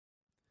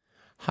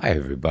Hi,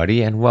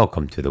 everybody, and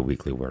welcome to the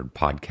Weekly Word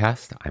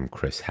Podcast. I'm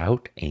Chris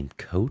Hout, AIM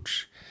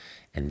Coach,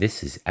 and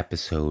this is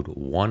episode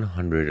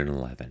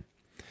 111.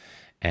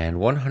 And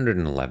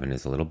 111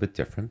 is a little bit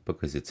different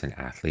because it's an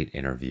athlete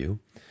interview.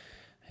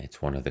 It's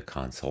one of the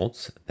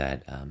consults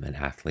that an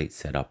athlete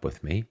set up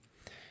with me,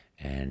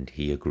 and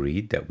he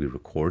agreed that we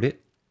record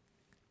it,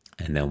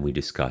 and then we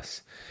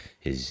discuss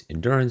his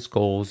endurance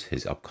goals,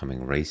 his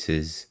upcoming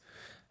races,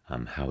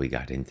 how he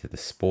got into the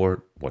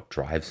sport, what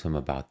drives him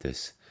about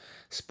this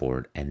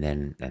sport, and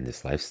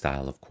this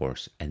lifestyle, of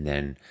course, and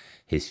then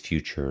his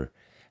future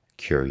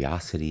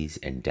curiosities,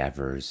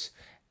 endeavors,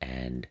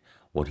 and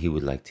what he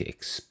would like to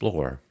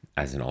explore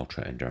as an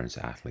ultra endurance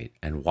athlete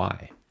and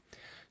why.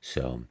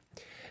 So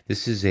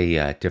this is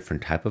a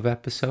different type of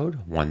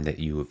episode, one that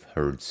you have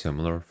heard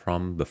similar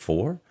from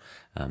before.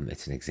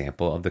 It's an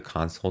example of the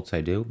consults I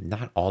do.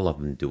 Not all of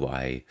them do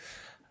I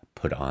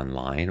put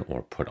online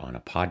or put on a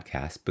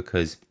podcast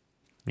because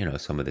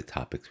some of the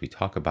topics we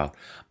talk about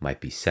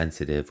might be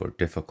sensitive or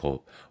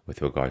difficult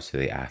with regards to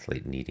the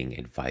athlete needing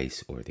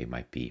advice, or they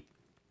might be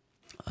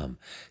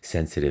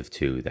sensitive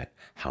to that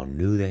how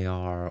new they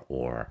are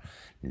or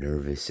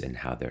nervous and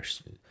how they're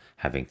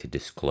having to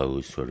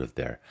disclose sort of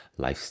their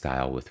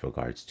lifestyle with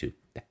regards to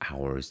the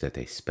hours that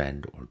they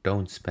spend or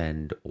don't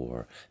spend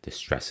or the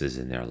stresses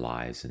in their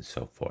lives and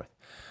so forth.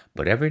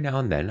 But every now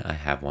and then I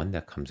have one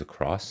that comes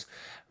across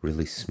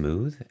really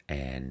smooth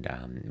and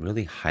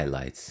really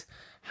highlights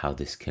how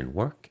this can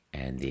work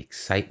and the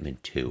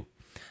excitement too.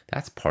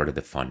 That's part of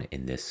the fun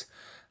in this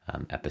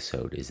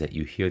episode, is that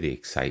you hear the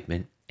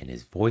excitement in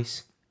his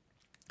voice,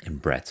 in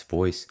Brett's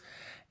voice,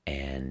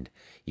 and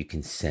you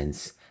can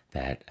sense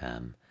that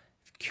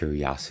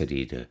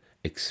curiosity to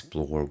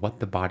explore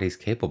what the body's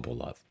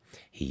capable of.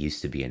 He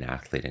used to be an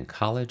athlete in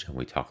college, and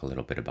we talk a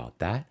little bit about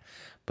that.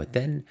 But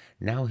then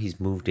now he's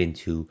moved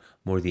into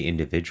more the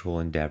individual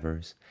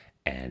endeavors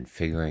and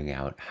figuring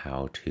out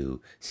how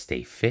to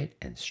stay fit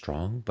and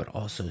strong, but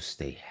also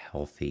stay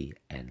healthy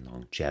and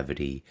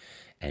longevity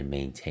and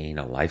maintain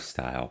a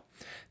lifestyle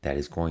that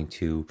is going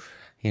to,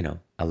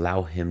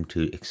 allow him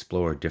to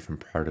explore a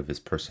different part of his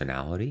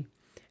personality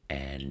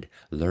and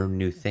learn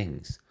new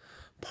things.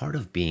 Part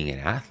of being an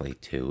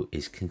athlete, too,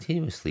 is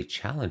continuously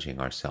challenging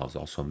ourselves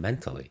also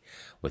mentally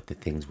with the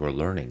things we're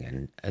learning.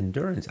 And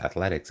endurance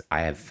athletics,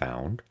 I have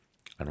found,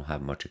 I don't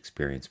have much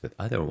experience with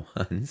other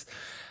ones,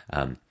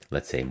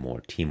 let's say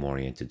more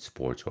team-oriented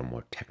sports or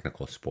more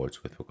technical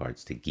sports with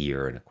regards to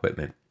gear and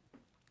equipment,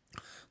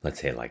 let's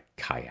say like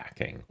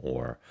kayaking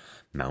or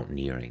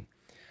mountaineering,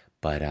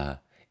 but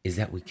is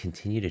that we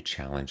continue to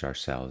challenge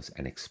ourselves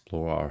and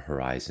explore our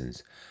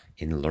horizons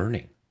in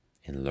learning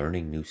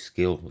new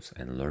skills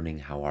and learning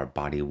how our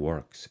body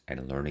works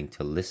and learning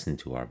to listen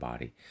to our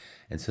body.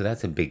 And so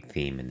that's a big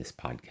theme in this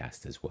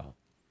podcast as well.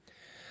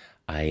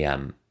 I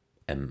am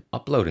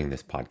uploading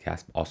this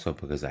podcast also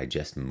because I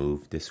just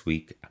moved this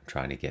week. I'm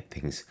trying to get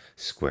things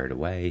squared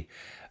away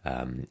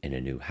in a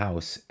new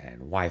house and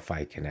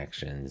Wi-Fi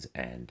connections.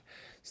 And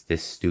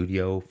this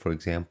studio, for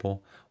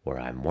example, where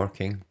I'm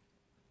working,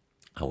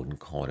 I wouldn't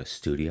call it a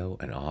studio,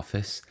 an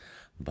office,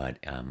 but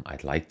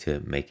I'd like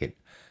to make it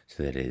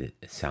so that it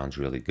sounds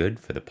really good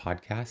for the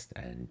podcast,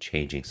 and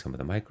changing some of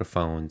the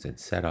microphones and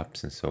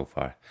setups and so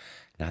forth.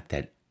 Not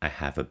that I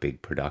have a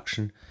big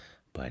production,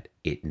 but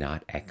it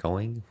not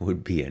echoing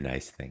would be a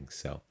nice thing.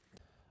 So,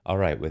 all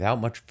right,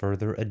 without much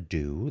further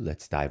ado,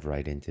 let's dive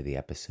right into the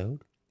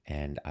episode,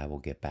 and I will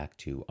get back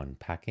to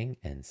unpacking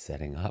and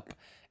setting up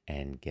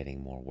and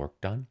getting more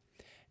work done.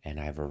 And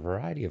I have a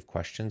variety of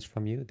questions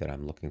from you that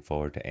I'm looking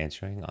forward to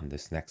answering on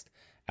this next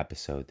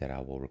episode that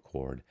I will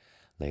record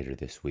later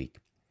this week.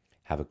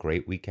 Have a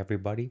great week,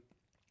 everybody.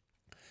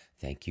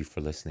 Thank you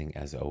for listening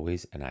as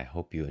always, and I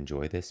hope you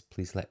enjoy this.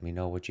 Please let me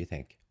know what you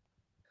think.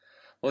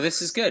 Well,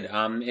 this is good.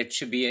 It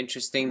should be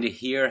interesting to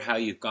hear how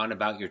you've gone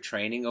about your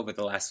training over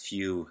the last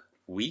few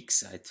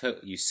weeks.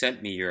 You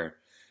sent me your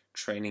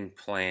training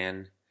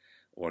plan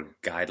or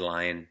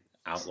guideline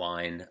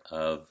outline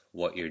of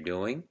what you're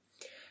doing.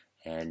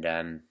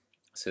 And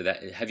so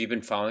have you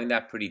been following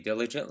that pretty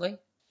diligently?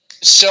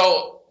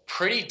 So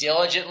pretty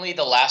diligently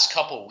the last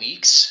couple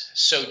weeks.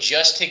 So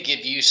just to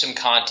give you some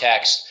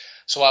context,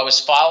 so I was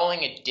following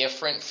a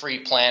different free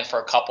plan for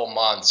a couple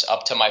months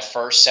up to my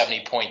first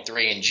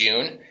 70.3 in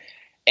June.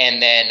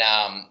 And then,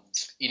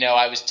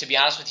 I was, to be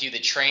honest with you, the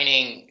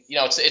training,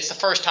 it's the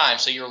first time.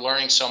 So you're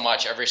learning so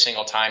much every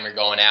single time you're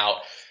going out.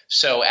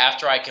 So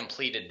after I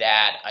completed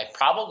that, I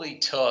probably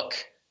took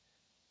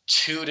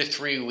 2 to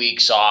 3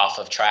 weeks off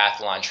of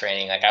triathlon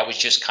training. Like I was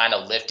just kind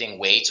of lifting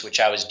weights,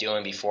 which I was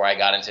doing before I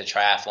got into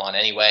triathlon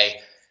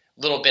anyway,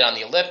 a little bit on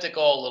the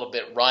elliptical, a little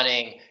bit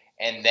running.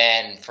 And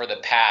then for the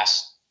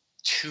past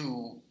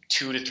two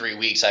to 3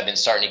 weeks, I've been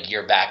starting to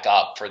gear back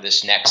up for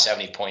this next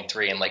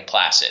 70.3 in Lake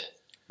Placid.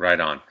 Right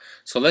on.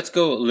 So let's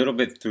go a little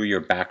bit through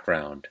your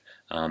background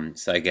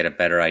so I get a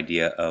better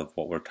idea of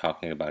what we're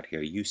talking about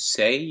here. You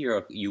say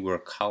you were a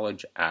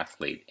college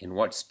athlete. In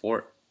what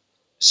sport?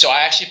 So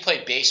I actually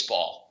played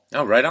baseball.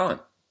 Oh, right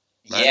on.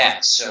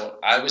 So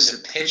I was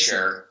a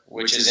pitcher,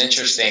 which is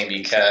interesting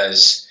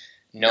because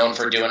known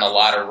for doing a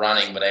lot of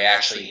running, but I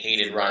actually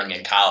hated running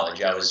in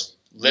college. I was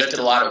lifted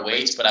a lot of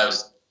weights, but I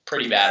was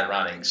pretty bad at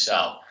running.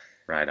 So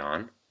Right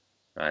on.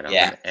 Right on.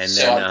 yeah. And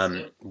So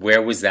then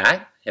where was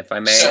that, if I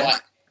may so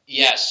ask?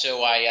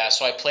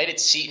 I played at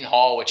Seton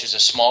Hall, which is a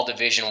small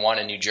Division I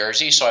in New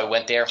Jersey. So I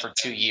went there for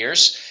 2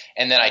 years,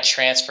 and then I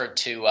transferred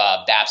to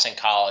Babson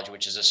College,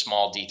 which is a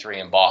small D3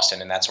 in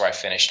Boston, and that's where I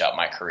finished up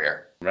my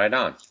career. Right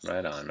on.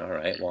 Right on. All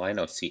right. Well, I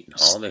know Seton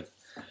Hall. They've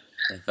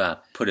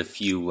put a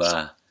few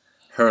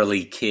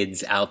Hurley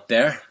kids out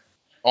there.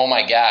 Oh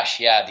my gosh,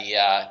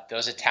 yeah,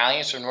 those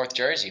Italians from North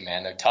Jersey,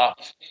 man, they're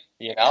tough,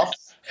 you know?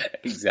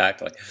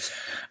 Exactly.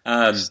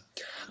 Um,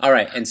 all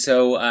right. And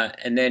so,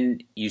 and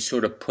then you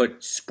sort of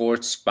put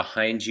sports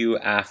behind you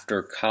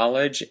after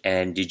college.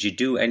 And did you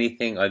do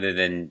anything other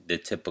than the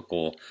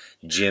typical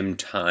gym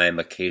time,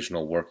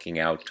 occasional working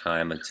out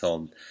time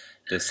until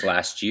this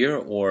last year,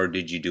 or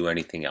did you do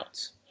anything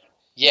else?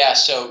 Yeah,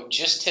 so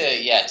just to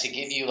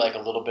give you like a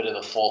little bit of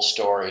the full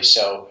story.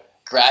 So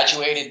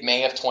graduated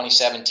May of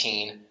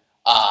 2017.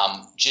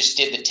 Just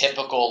did the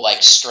typical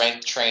like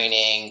strength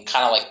training,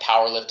 kind of like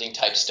powerlifting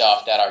type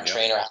stuff that our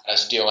trainer had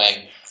us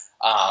doing.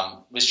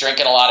 Was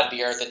drinking a lot of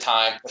beer at the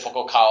time,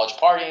 typical college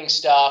partying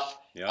stuff.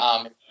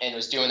 And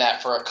was doing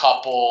that for a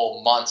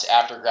couple months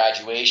after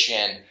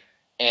graduation.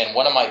 And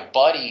one of my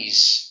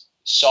buddies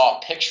saw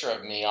a picture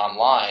of me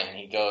online, and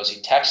he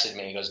texted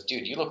me, he goes,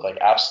 dude, you look like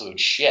absolute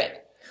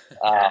shit.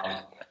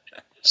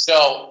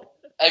 So,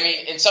 I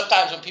mean, and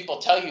sometimes when people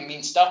tell you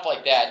mean stuff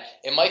like that,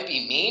 it might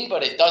be mean,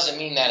 but it doesn't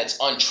mean that it's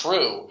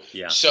untrue.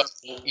 Yeah. So,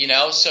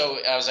 so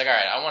I was like, all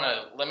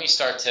right, let me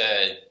start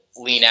to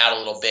lean out a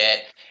little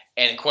bit.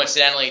 And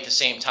coincidentally, at the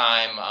same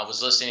time, I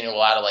was listening to a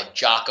lot of like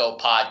Jocko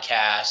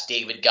podcasts,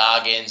 David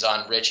Goggins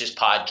on Rich's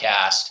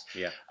podcast.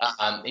 Yeah.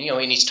 And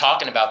he's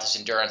talking about this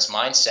endurance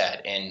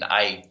mindset. And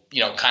I,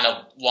 kind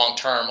of long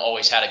term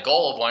always had a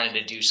goal of wanting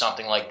to do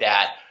something like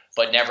that,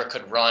 but never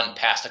could run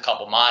past a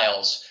couple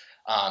miles.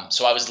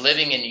 So I was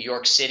living in New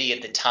York City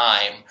at the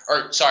time,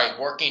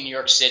 working in New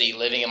York City,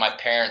 living in my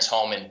parents'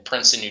 home in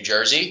Princeton, New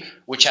Jersey,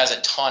 which has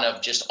a ton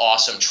of just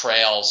awesome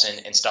trails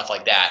and stuff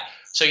like that.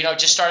 So,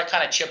 just started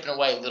kind of chipping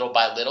away little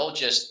by little,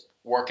 just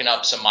working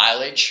up some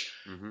mileage.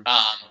 Mm-hmm.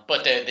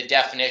 But the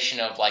definition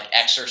of like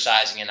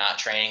exercising and not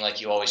training,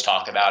 like you always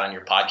talk about on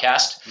your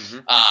podcast.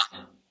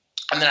 Mm-hmm.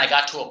 And then I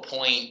got to a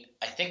point,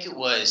 I think it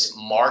was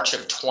March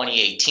of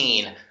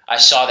 2018, I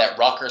saw that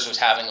Rutgers was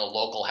having a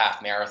local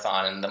half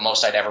marathon, and the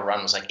most I'd ever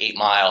run was like 8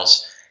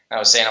 miles. And I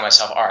was saying to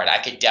myself, all right, I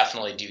could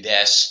definitely do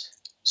this.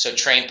 So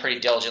trained pretty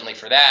diligently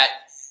for that.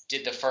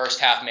 Did the first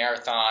half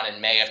marathon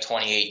in May of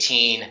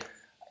 2018.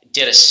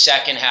 Did a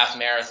second half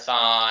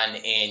marathon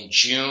in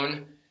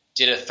June.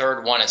 Did a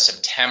third one in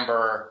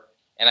September.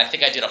 And I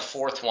think I did a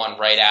fourth one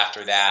right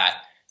after that.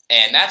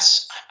 And I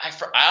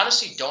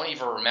honestly don't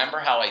even remember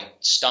how I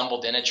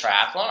stumbled into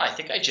triathlon. I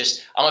think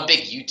I'm a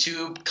big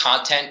YouTube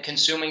content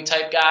consuming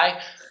type guy.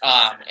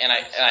 And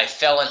I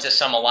fell into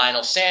some of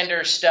Lionel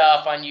Sanders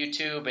stuff on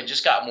YouTube and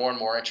just got more and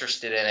more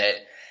interested in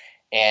it.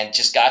 And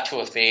just got to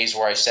a phase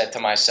where I said to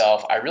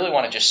myself, I really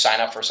want to just sign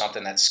up for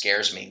something that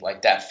scares me.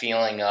 Like that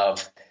feeling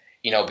of,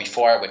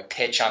 before I would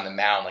pitch on the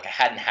mound, like I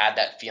hadn't had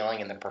that feeling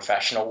in the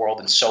professional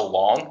world in so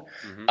long.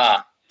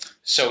 Mm-hmm.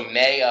 So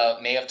May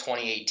of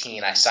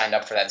 2018, I signed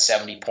up for that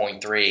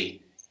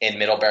 70.3 in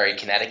Middlebury,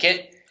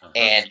 Connecticut,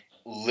 and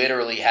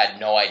literally had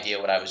no idea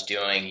what I was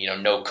doing,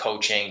 no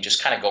coaching,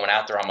 just kind of going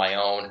out there on my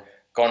own,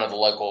 going to the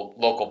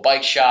local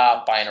bike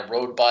shop, buying a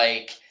road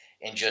bike,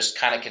 and just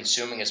kind of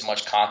consuming as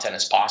much content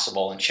as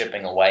possible and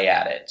chipping away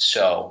at it.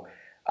 So,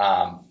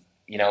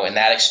 in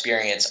that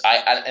experience,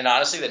 and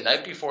honestly, the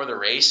night before the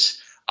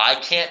race, I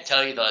can't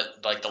tell you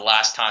the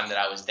last time that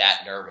I was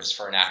that nervous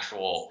for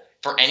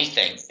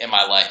anything in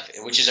my life,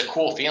 which is a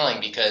cool feeling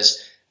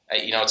because,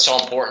 it's so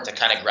important to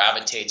kind of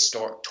gravitate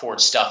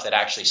towards stuff that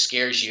actually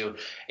scares you.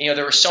 And,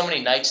 there were so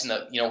many nights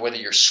whether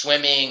you're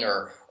swimming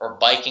or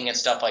biking and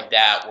stuff like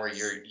that, where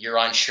you're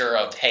unsure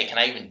of, hey, can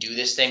I even do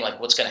this thing? Like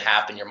what's going to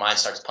happen? Your mind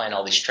starts playing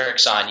all these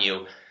tricks on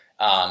you.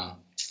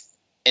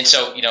 And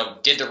so,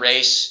 did the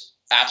race,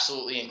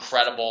 absolutely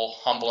incredible,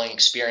 humbling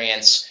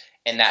experience.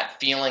 And that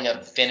feeling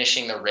of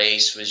finishing the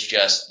race was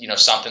just,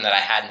 something that I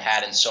hadn't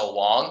had in so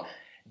long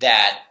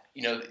that,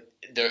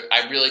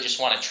 I really just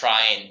want to try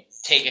and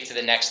take it to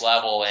the next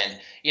level and,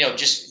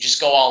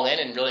 just go all in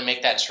and really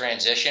make that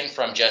transition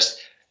from just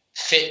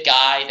fit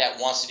guy that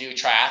wants to do a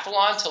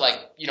triathlon to like,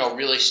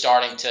 really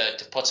starting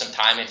to put some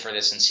time in for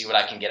this and see what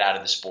I can get out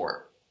of the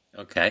sport.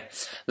 Okay.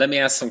 Let me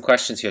ask some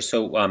questions here.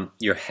 So,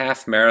 your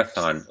half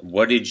marathon,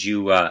 what did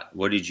you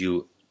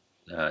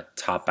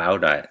top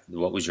out at?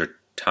 What was your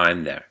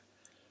time there?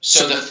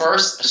 So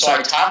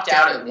I topped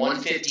out at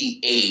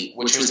 1:58,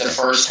 which was the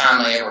first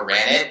time I ever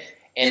ran it.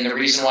 And the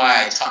reason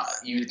why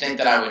you'd think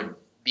that I would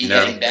be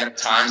getting better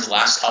times the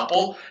last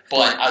couple,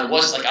 but I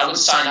would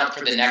sign up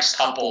for the next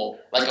couple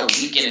like a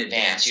week in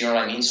advance. You know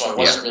what I mean? So I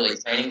wasn't really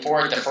training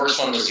for it. The first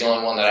one was the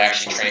only one that I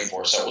actually trained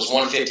for. So it was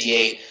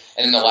 1:58.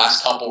 And then the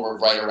last couple were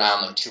right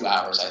around like 2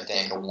 hours, I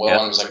think.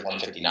 One was like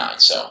 1:59.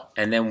 So.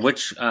 And then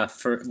which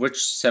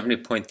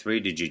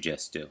 70.3 did you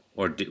just do,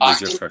 or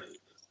was your first?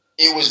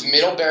 It was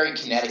Middlebury,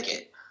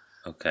 Connecticut.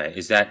 Okay,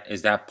 is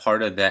that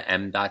part of the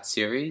M.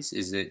 series?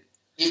 Is it?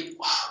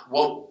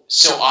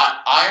 So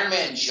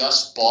Ironman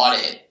just bought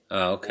it.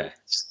 Oh, okay.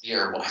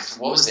 Here, what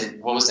was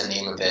the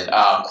name of it?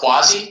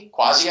 Quasi,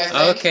 I think.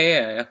 Oh,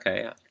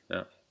 okay,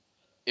 yeah.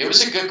 It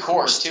was a good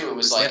course too. It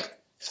was like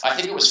I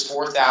think it was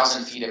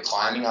 4,000 feet of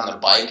climbing on the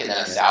bike and then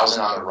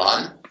 1,000 on the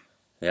run.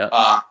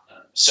 Yeah.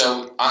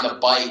 So on the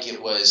bike,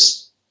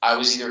 I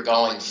was either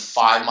going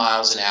 5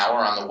 miles an hour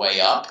on the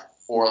way up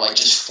or like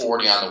just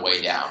 40 on the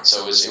way down.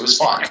 So it was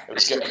fun. It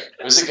was good.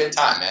 It was a good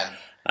time, man.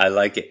 I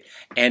like it.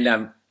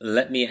 And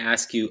let me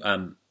ask you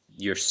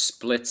your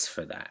splits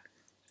for that.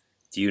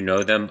 Do you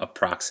know them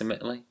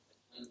approximately?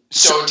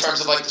 So in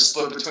terms of like the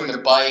split between the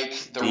bike,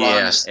 the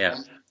run, the swim. Yeah.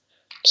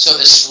 So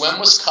the swim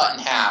was cut in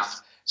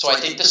half. So I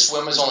think the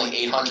swim was only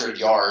 800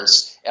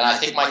 yards, and I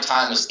think my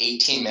time was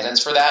 18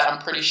 minutes for that, I'm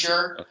pretty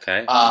sure.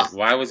 Okay.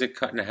 Why was it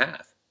cut in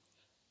half?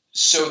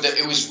 So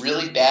it was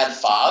really bad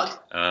fog.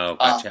 Oh,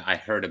 gotcha. I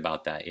heard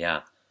about that,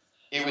 yeah.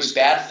 It was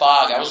bad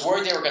fog. I was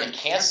worried they were going to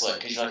cancel it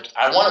because you're like,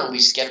 I want to at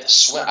least get the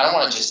swim. I don't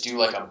want to just do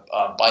like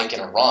a bike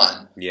and a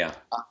run. Yeah.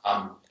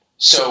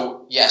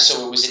 So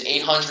it was an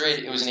 800.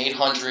 It was an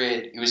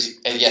 800. It was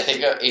I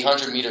think an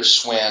 800 meter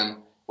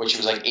swim, which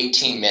was like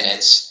 18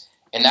 minutes,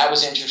 and that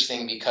was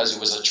interesting because it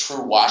was a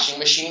true washing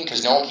machine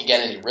because no one could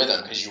get any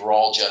rhythm because you were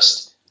all it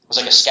was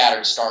like a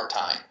scattered start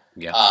time.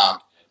 Yeah.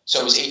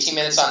 So it was 18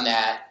 minutes on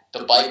that.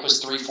 The bike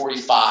was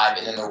 3:45,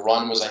 and then the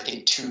run was I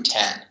think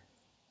 2:10.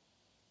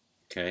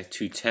 Okay,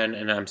 2:10,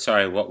 and I'm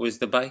sorry, what was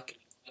the bike?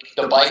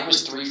 The bike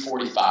was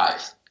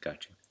 3:45.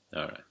 Gotcha.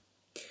 All right.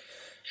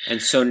 And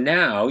so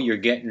now you're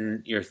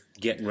getting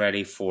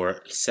ready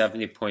for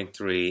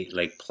 70.3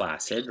 Lake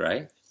Placid,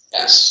 right?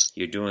 Yes.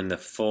 You're doing the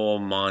full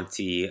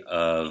Monty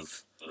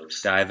of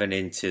diving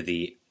into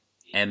the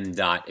M.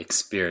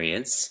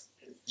 experience.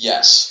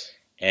 Yes.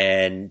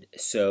 And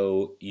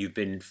so you've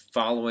been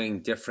following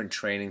different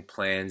training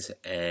plans,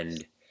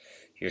 and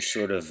you're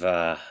sort of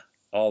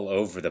all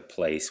over the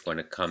place when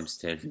it comes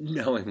to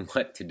knowing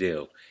what to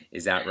do.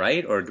 Is that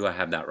right, or do I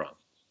have that wrong?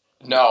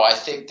 No, I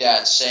think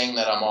that saying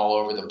that I'm all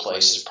over the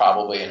place is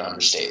probably an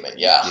understatement.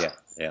 Yeah.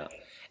 Yeah.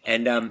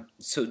 And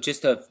so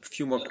just a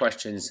few more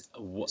questions.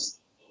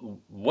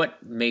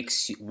 What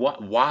makes you,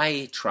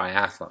 why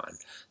triathlon,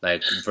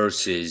 like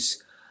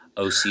versus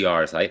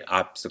OCRs, like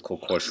obstacle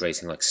course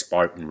racing, like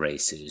Spartan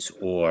races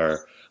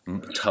or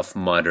Tough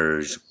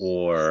Mudders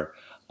or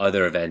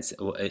other events?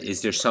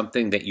 Is there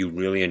something that you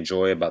really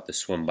enjoy about the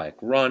swim, bike,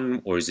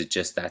 run, or is it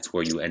just that's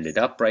where you ended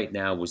up right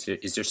now?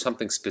 Is there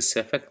something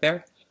specific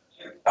there?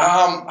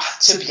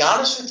 To be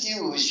honest with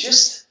you, it was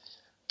just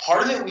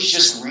part of it was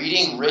just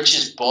reading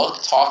Rich's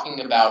book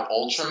talking about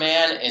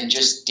Ultraman and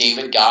just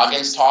David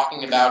Goggins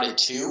talking about it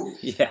too.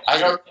 Yeah. I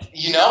don't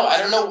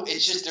know.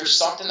 It's just there's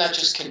something that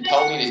just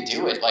compelled me to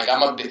do it. Like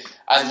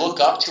I look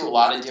up to a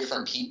lot of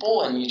different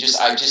people, and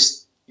I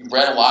just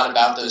read a lot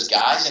about those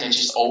guys, and it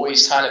just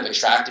always kind of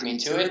attracted me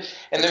to it.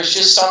 And there's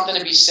just something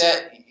to be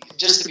said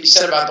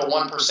about the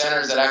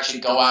 1%ers that actually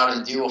go out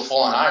and do a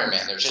full-on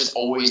Ironman. There's just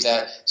always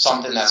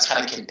something that's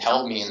kind of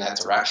compelled me in that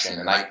direction,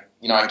 and I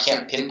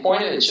can't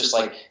pinpoint it. It's just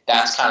like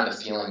that's kind of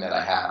the feeling that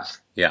I have.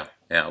 Yeah.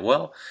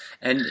 Well,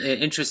 and an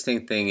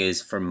interesting thing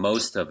is for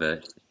most of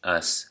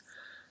us,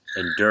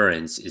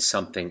 endurance is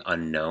something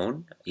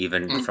unknown,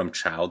 even from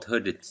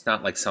childhood. It's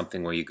not like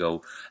something where you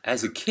go,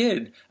 as a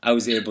kid, I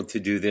was able to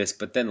do this,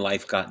 but then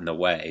life got in the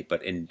way.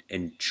 But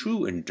in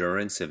true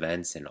endurance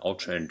events and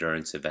ultra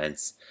endurance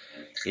events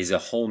is a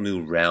whole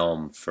new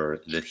realm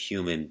for the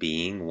human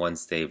being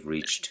once they've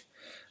reached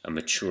a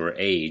mature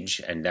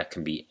age, and that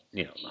can be,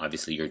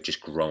 obviously you're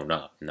just grown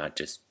up, not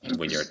just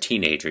when you're a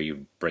teenager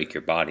you break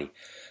your body.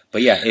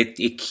 But yeah,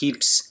 it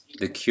keeps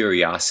the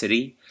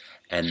curiosity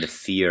and the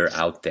fear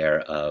out there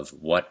of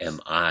what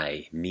am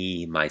I,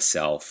 me,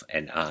 myself,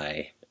 and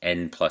I,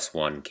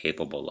 N+1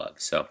 capable of.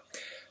 So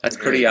that's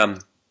pretty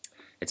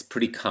it's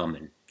pretty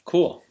common.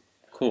 Cool.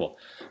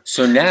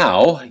 So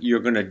now you're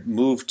going to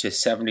move to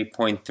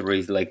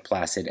 70.3 Lake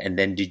Placid, and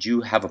then did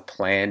you have a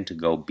plan to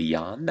go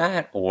beyond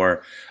that,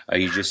 or are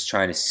you just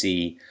trying to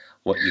see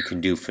what you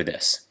can do for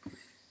this?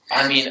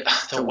 I mean,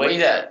 the way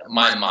that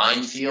my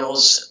mind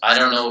feels, I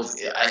don't know.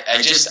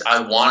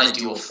 I want to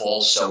do a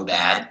full so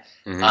bad.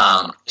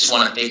 Mm-hmm. Just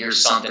want to figure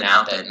something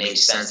out that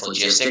makes sense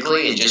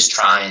logistically and just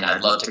try, and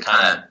I'd love to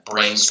kind of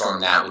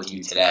brainstorm that with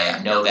you today.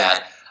 I know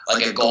that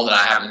like a goal that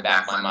I have in the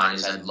back of my mind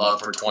is I'd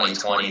love for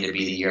 2020 to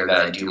be the year that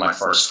I do my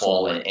first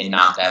full and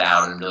knock that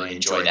out and really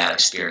enjoy that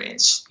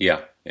experience.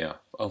 Yeah.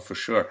 Oh, for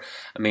sure.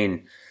 I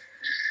mean,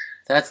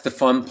 that's the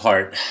fun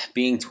part.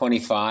 Being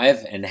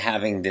 25 and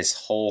having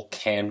this whole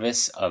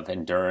canvas of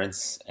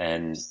endurance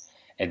and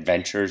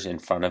adventures in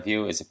front of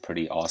you is a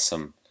pretty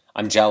awesome.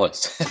 I'm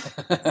jealous.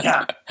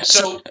 Yeah.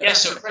 So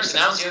Chris,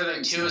 and that was the other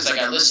thing too, is like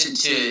I listen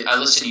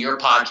to your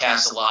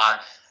podcast a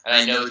lot. And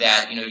I know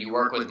that, you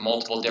work with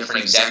multiple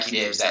different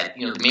executives that,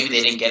 maybe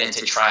they didn't get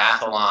into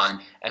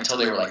triathlon until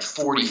they were like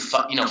 40,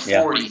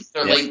 Yeah. 40,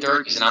 their late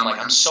 30s. And I'm like,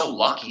 I'm so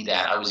lucky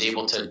that I was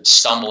able to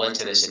stumble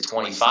into this at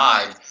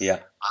 25. Yeah.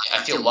 I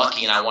feel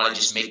lucky, and I want to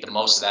just make the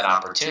most of that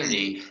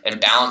opportunity and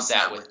balance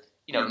that with,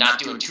 not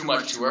doing too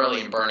much too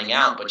early and burning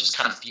out, but just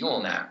kind of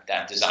fueling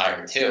that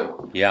desire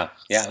too. Yeah.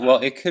 Yeah. Well,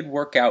 it could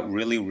work out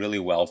really, really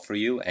well for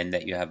you, and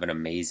that you have an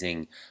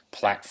amazing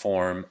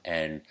platform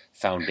and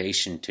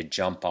foundation to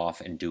jump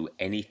off and do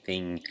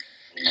anything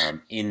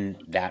in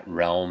that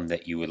realm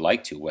that you would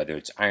like to, whether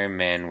it's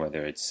Ironman,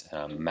 whether it's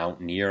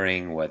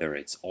mountaineering, whether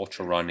it's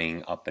ultra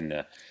running up in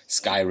the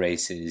sky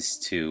races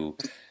to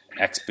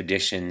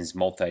expeditions,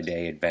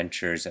 multi-day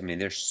adventures. I mean,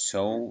 there's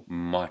so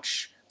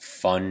much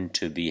fun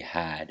to be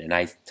had. And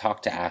I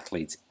talk to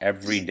athletes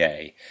every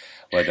day,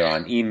 whether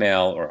on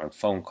email or on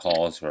phone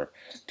calls or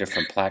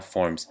different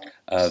platforms,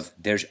 of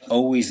there's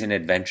always an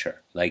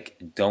adventure. Like,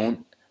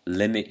 don't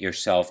limit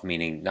yourself,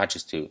 meaning not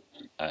just to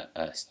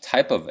a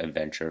type of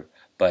adventure,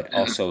 but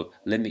also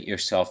limit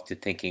yourself to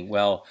thinking,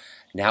 well,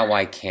 now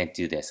I can't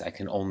do this. I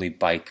can only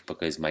bike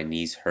because my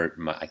knees hurt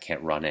and I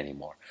can't run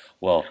anymore.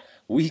 Well,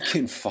 we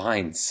can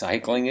find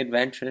cycling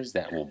adventures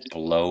that will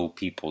blow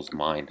people's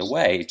mind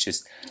away. It's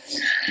just,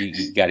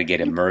 you got to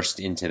get immersed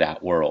into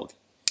that world.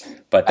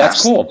 But that's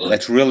Absolutely. cool.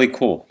 That's really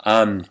cool.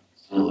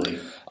 Absolutely.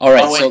 All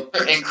right.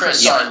 And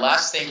Chris, sorry,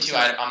 last thing too.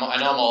 I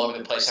know I'm all over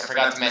the place. I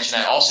forgot to mention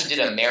I also did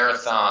a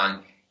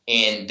marathon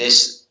in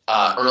this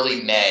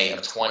early May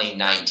of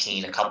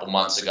 2019, a couple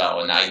months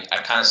ago, and I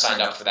kind of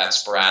signed up for that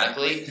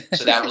sporadically,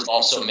 so that was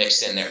also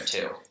mixed in there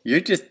too. You're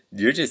just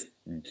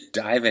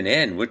diving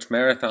in. Which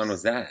marathon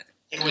was that?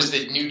 It was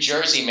the New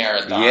Jersey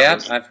Marathon. Yeah,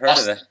 I've heard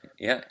of that.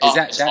 Yeah,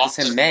 that's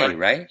in May,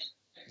 right?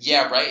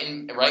 Yeah, right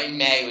in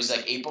May. It was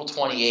like April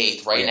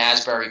 28th, right in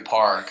Asbury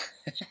Park.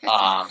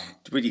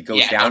 Would you go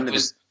down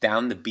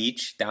the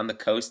beach, down the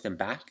coast, and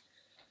back?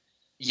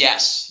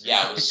 Yes,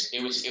 yeah,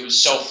 it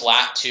was so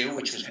flat too,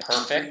 which was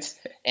perfect.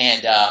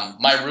 And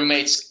my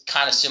roommate's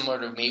kind of similar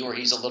to me, where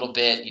he's a little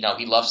bit,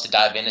 he loves to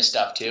dive into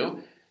stuff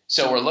too.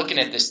 So we're looking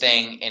at this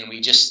thing, and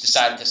we just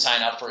decided to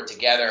sign up for it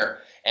together.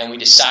 And we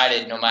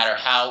decided, no matter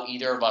how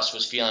either of us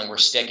was feeling, we're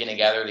sticking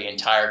together the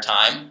entire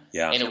time.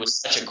 Yeah. And it was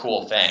such a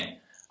cool thing.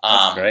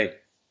 That's great.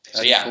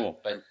 That's cool.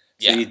 But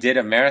so you did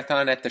a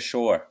marathon at the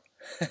shore.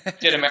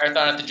 Did a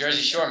marathon at the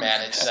Jersey Shore,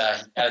 man. It's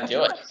you gotta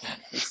do it.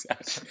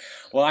 Exactly.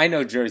 Well, I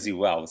know Jersey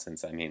well,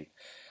 since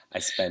I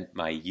spent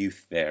my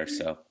youth there,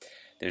 so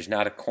there's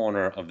not a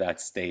corner of that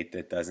state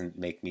that doesn't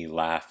make me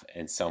laugh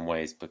in some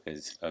ways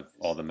because of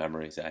all the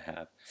memories I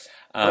have.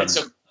 Right,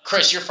 so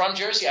Chris, you're from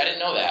Jersey? I didn't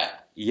know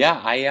that.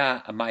 Yeah,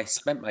 I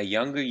spent my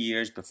younger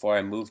years before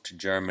I moved to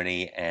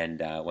Germany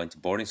and went to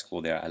boarding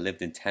school there. I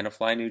lived in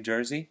Tenafly, New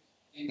Jersey.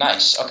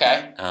 Nice.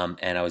 Okay.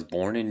 And I was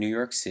born in New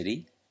York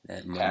City.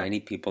 Many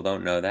people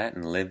don't know that.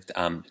 And lived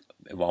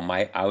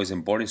while I was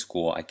in boarding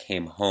school. I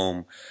came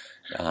home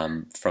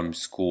from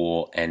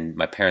school, and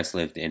my parents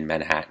lived in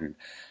Manhattan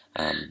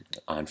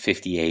on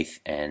 58th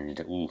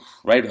and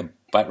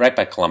right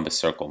by Columbus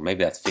Circle.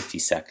 Maybe that's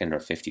 52nd or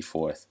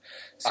 54th.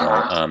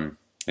 So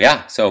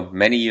yeah, so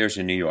many years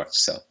in New York.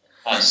 So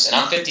nice. And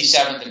I'm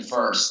 57th and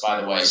 1st,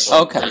 by the way.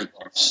 So okay.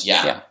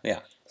 Yeah.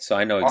 So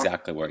I know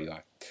exactly where you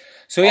are.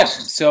 So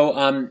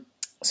awesome.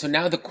 So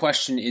now the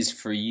question is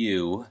for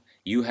you.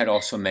 You had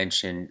also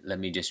mentioned, let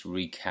me just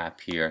recap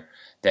here,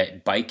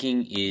 that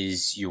biking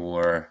is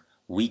your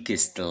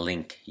weakest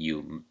link,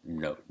 you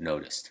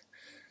noticed.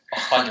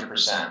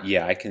 100%.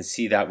 Yeah, I can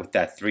see that with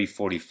that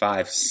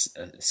 345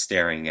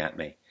 staring at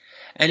me.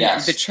 And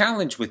yes. The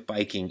challenge with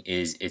biking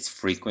is its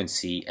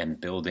frequency and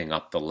building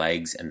up the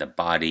legs and the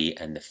body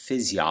and the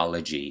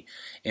physiology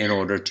in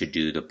order to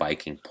do the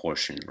biking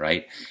portion,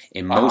 right?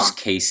 In most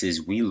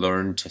cases, we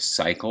learn to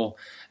cycle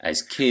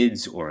as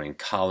kids or in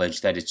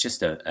college that it's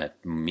just a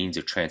means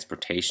of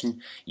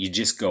transportation. You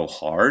just go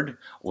hard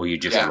or you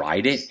just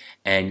ride it,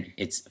 and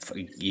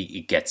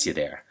it gets you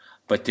there.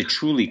 But to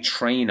truly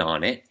train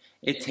on it,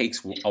 it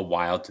takes a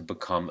while to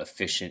become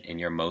efficient in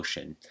your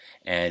motion.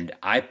 And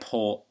I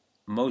pull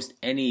most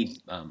any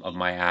of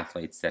my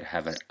athletes that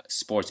have a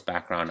sports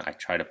background, I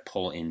try to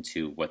pull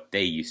into what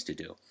they used to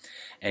do.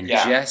 And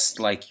just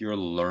like you're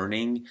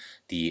learning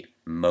the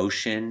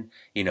motion,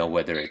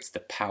 whether it's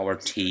the power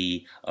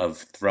T of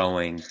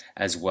throwing,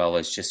 as well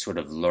as just sort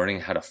of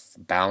learning how to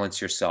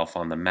balance yourself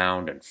on the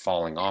mound and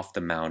falling off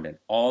the mound and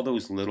all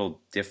those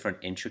little different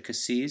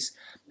intricacies,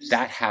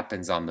 that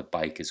happens on the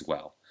bike as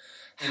well.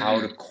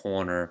 How to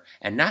corner,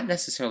 and not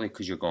necessarily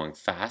because you're going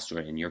fast or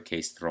in your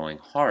case throwing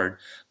hard,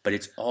 but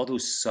it's all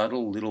those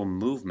subtle little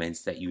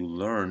movements that you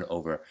learn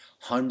over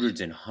hundreds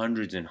and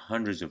hundreds and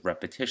hundreds of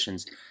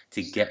repetitions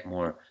to get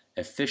more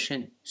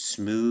efficient,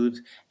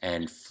 smooth,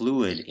 and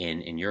fluid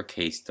in your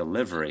case,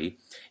 delivery.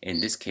 In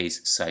this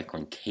case,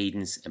 cycling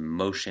cadence and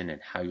motion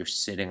and how you're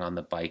sitting on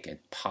the bike and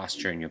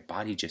posture, and your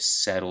body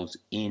just settles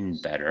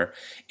in better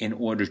in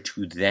order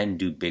to then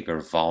do bigger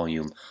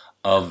volume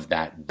of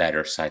that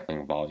better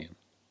cycling volume.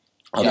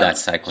 of that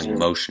cycling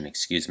motion,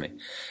 excuse me.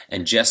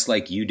 And just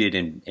like you did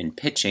in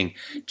pitching,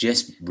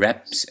 just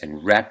reps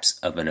and reps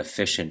of an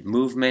efficient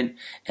movement,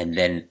 and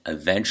then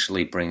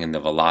eventually bringing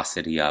the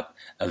velocity up,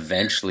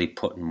 eventually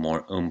putting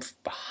more oomph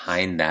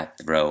behind that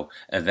throw,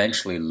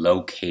 eventually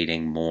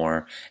locating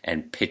more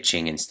and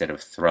pitching instead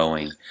of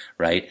throwing,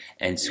 right?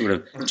 And sort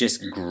of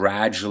just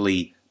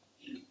gradually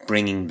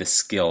bringing the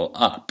skill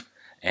up.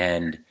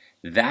 And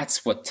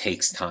that's what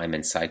takes time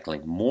in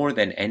cycling more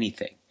than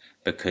anything,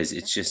 because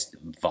it's just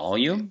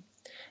volume,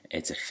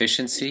 it's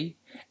efficiency,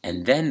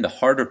 and then the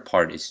harder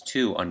part is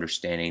too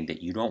understanding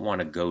that you don't want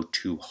to go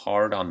too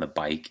hard on the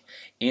bike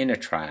in a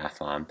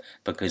triathlon,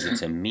 because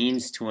it's a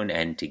means to an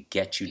end to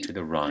get you to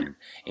the run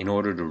in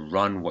order to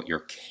run what you're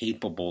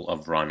capable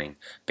of running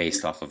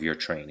based off of your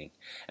training.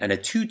 And a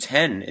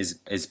 210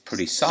 is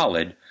pretty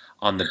solid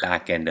on the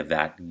back end of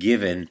that,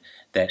 given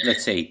that,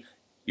 let's say,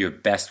 your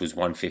best was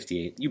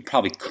 158. You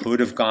probably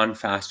could have gone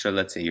faster.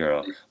 Let's say you're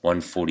a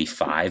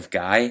 145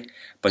 guy,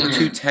 but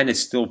 210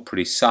 is still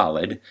pretty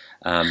solid,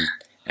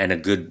 and a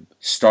good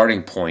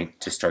starting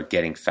point to start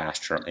getting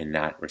faster in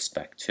that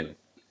respect too.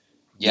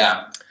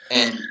 Yeah.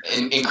 And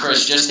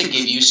Chris, just to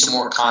give you some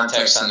more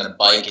context on the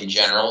bike in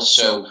general,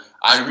 so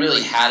I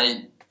really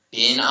hadn't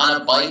been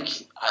on a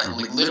bike,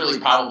 literally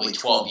probably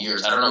 12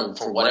 years. I don't know,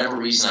 for whatever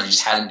reason, I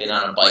just hadn't been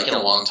on a bike in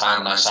a long time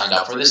when I signed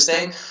up for this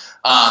thing.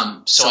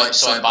 So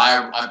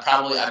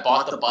I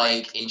bought the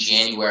bike in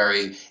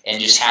January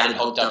and just had it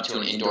hooked up to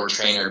an indoor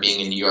trainer, being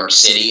in New York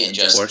City, and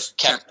just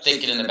kept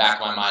thinking in the back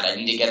of my mind, I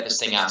need to get this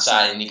thing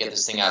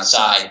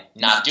outside.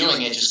 Not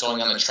doing it, just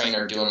going on the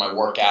trainer, doing my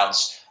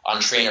workouts on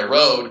Trainer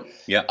Road.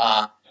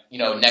 Yeah.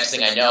 Next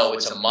thing I know,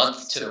 it's a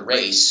month to the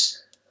race.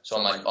 So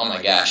I'm like, oh my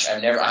gosh, I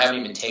haven't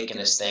even taken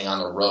this thing on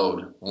the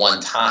road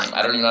one time.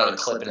 I don't even know how to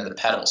clip into the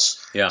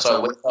pedals. Yeah.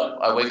 So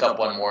I wake up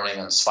one morning,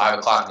 it's 5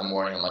 o'clock in the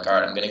morning. I'm like, all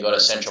right, I'm going to go to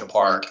Central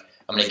Park.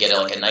 I'm going to get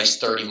a nice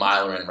 30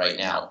 miler in right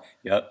now.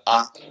 Yep.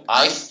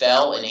 I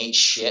fell and ate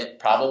shit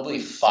probably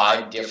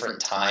 5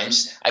 different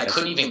times. I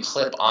couldn't even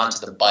clip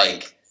onto the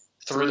bike,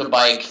 through the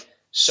bike.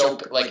 So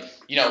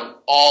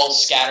all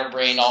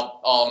scatterbrained,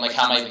 all I'm like,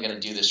 how am I even going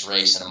to do this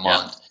race in a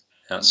month?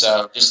 And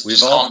so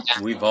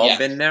we've all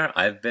been there.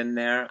 I've been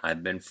there.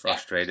 I've been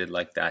frustrated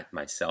like that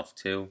myself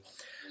too.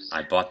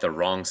 I bought the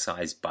wrong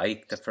size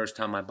bike the first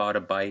time I bought a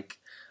bike,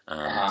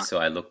 so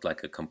I looked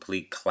like a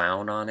complete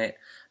clown on it.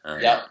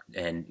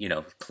 And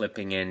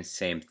clipping in,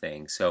 same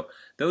thing. So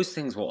those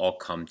things will all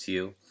come to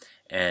you,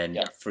 and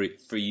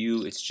for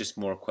you, it's just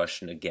more a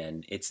question.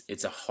 Again,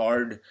 it's a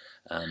hard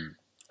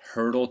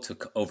hurdle to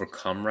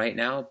overcome right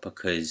now,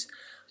 because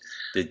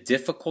the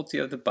difficulty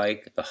of the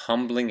bike, the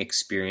humbling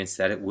experience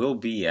that it will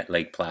be at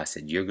Lake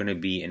Placid. You're going to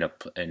be in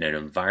an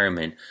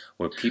environment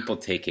where people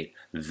take it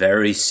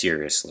very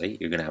seriously.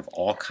 You're going to have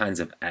all kinds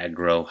of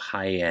aggro,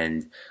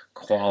 high-end,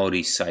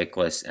 quality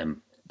cyclists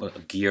and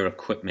gear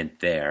equipment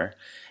there,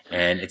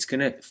 and it's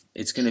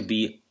gonna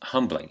be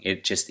humbling.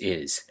 It just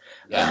is.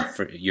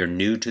 You're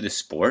new to the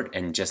sport,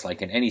 and just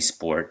like in any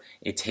sport,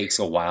 it takes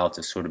a while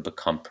to sort of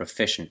become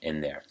proficient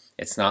in there.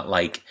 It's not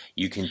like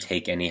you can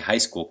take any high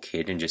school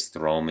kid and just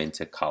throw them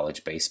into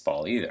college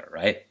baseball either,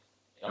 right?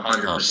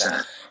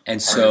 100%.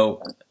 And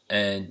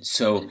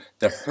so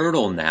the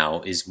hurdle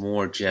now is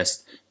more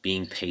just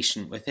being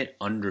patient with it,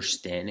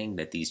 understanding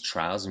that these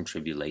trials and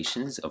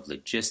tribulations of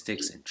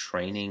logistics and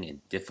training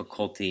and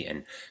difficulty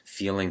and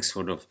feeling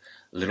sort of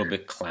a little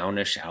bit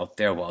clownish out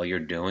there while you're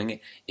doing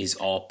it is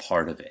all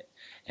part of it.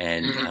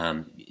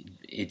 And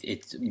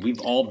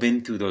we've all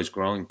been through those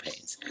growing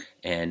pains,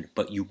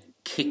 but you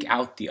kick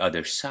out the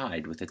other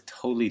side with a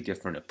totally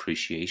different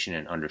appreciation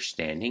and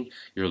understanding.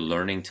 You're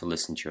learning to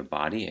listen to your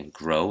body and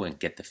grow and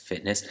get the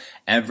fitness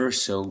ever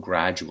so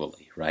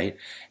gradually, right?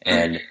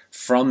 And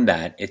from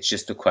that, it's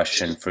just a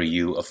question for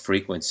you of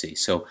frequency.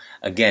 So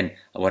again,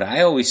 what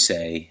I always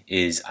say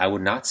is I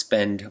would not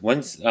spend,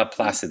 when's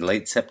Placid,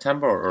 late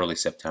September or early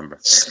September?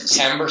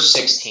 September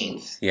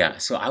 16th. Yeah,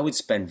 so I would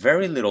spend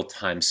very little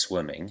time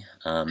swimming,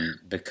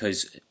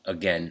 because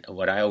again,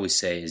 what I always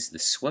say is the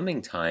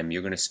swimming time,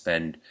 you're going to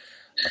spend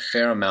a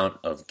fair amount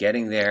of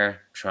getting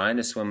there, trying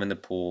to swim in the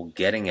pool,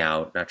 getting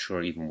out, not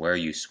sure even where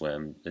you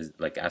swim, is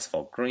like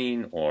asphalt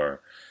green or...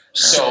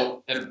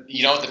 So,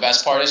 you know what the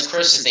best part is,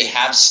 Chris, is they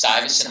have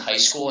Stuyvesant High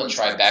School in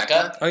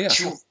Tribeca. Oh, yeah.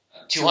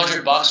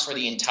 $200 for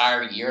the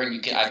entire year,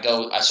 and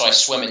I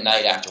swim at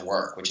night after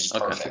work, which is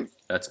perfect. Okay.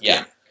 That's good.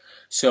 Yeah.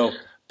 So,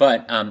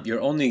 but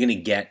you're only going to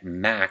get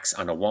max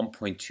on a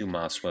 1.2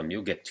 mile swim,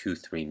 you'll get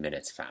 2-3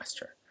 minutes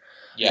faster.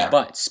 Yeah.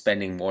 But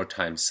spending more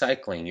time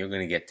cycling, you're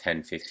going to get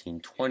 10, 15,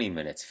 20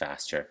 minutes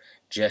faster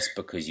just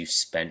because you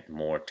spent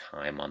more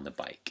time on the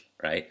bike,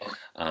 right?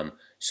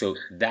 So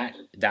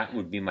that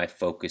would be my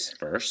focus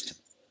first.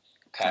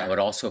 Okay. I would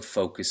also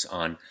focus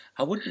on,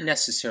 I wouldn't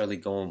necessarily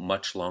go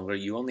much longer.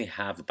 You only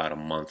have about a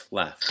month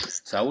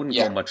left. So I wouldn't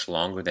go much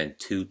longer than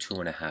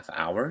 2.5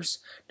 hours.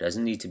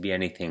 Doesn't need to be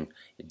anything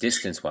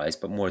distance-wise,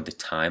 but more the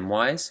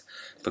time-wise.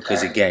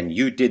 Because again,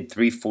 you did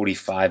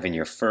 3:45 in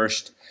your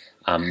first.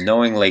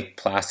 Knowing Lake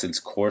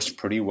Placid's course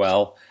pretty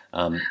well,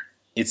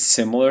 It's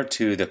similar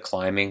to the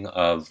climbing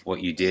of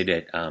what you did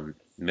at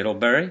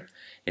Middlebury.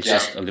 It's Yeah.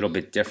 just a little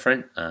bit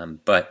different,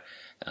 but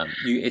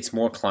it's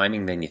more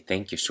climbing than you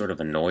think. You're sort of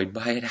annoyed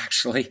by it,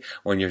 actually.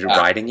 When you're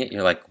riding it,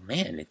 you're like,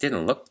 man, it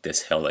didn't look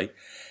this hilly.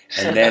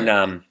 And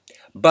then,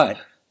 but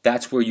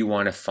that's where you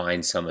want to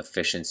find some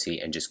efficiency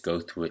and just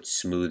go through it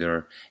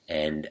smoother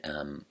and,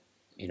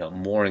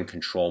 more in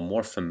control,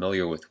 more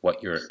familiar with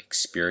what you're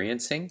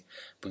experiencing.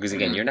 Because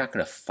again, you're not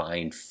going to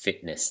find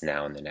fitness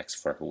now in the next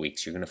 4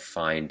 weeks. You're going to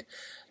find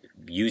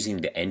using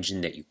the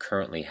engine that you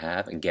currently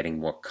have and getting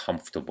more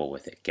comfortable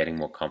with it, getting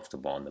more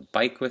comfortable on the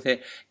bike with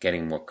it,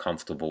 getting more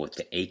comfortable with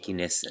the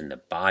achiness and the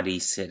body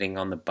sitting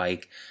on the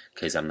bike,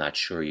 because I'm not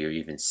sure you're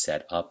even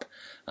set up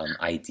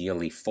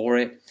ideally for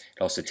it.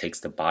 It also takes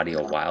the body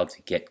a while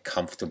to get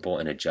comfortable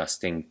and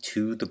adjusting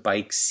to the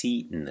bike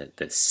seat and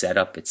the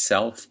setup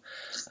itself.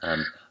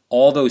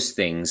 All those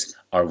things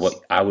are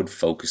what I would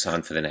focus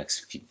on for the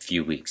next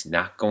few weeks.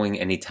 Not going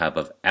any type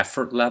of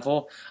effort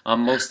level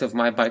on most of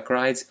my bike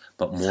rides,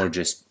 but more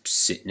just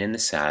sitting in the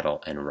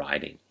saddle and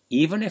riding.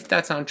 Even if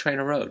that's on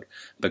Trainer Road,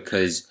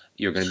 because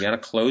you're going to be on a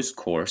closed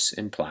course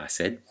in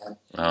Placid.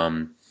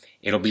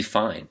 It'll be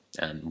fine.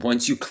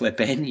 Once you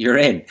clip in, you're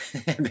in.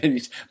 then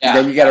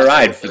you got to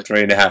ride for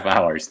 3.5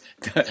 hours.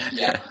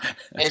 Yeah.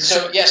 And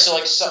so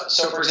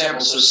for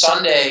example,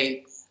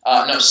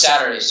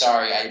 Saturday,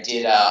 sorry, I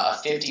did a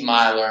 50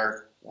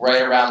 miler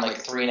right around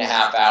like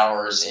 3.5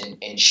 hours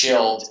and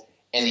chilled,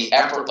 and the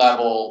effort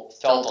level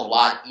felt a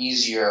lot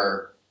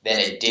easier than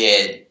it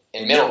did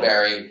in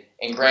Middlebury.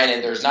 And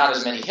granted, there's not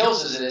as many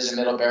hills as it is in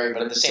Middlebury,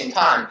 but at the same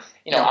time,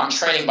 I'm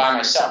training by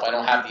myself. I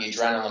don't have the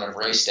adrenaline of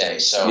race day.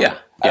 So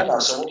I don't know.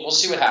 So we'll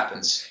see what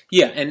happens.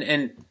 Yeah,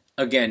 and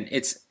again,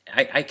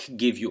 I could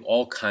give you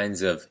all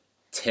kinds of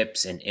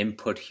tips and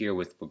input here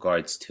with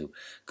regards to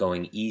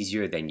going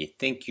easier than you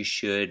think you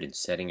should and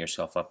setting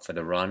yourself up for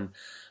the run.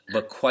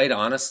 But quite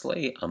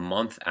honestly, a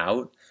month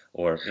out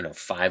or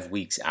 5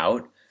 weeks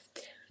out,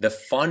 the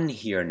fun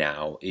here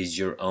now is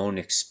your own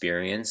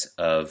experience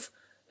of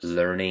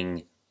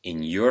learning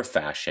in your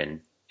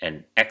fashion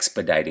and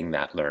expediting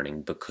that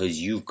learning because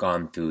you've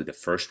gone through the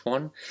first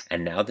one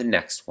and now the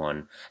next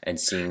one and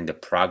seeing the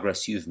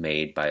progress you've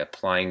made by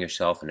applying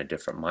yourself in a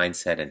different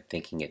mindset and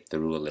thinking it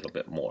through a little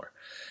bit more.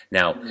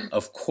 Now,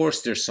 of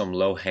course, there's some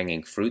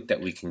low-hanging fruit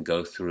that we can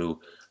go through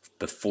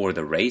before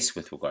the race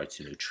with regards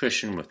to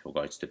nutrition, with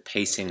regards to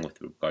pacing,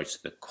 with regards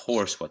to the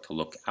course, what to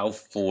look out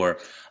for,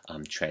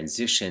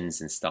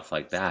 transitions and stuff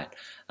like that.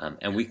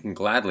 And we can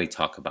gladly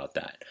talk about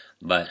that.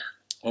 But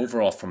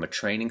overall, from a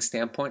training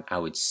standpoint, I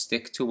would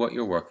stick to what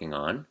you're working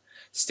on.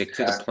 Stick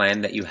to the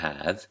plan that you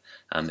have.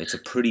 It's a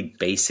pretty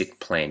basic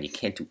plan. You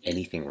can't do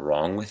anything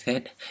wrong with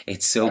it.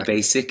 It's so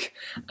basic.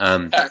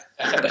 But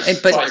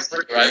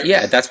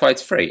yeah, that's why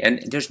it's free.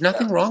 And there's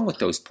nothing wrong with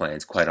those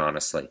plans, quite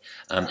honestly.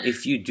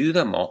 If you do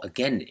them all,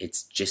 again,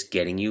 it's just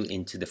getting you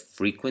into the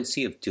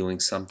frequency of doing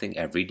something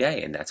every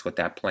day. And that's what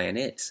that plan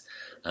is.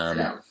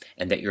 And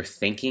that you're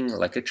thinking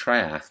like a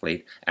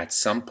triathlete at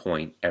some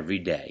point every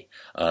day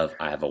of,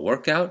 I have a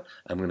workout,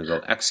 I'm going to go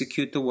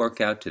execute the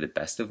workout to the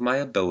best of my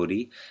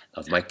ability,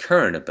 of my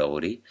current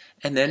ability,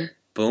 and then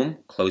boom,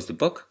 close the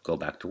book, go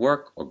back to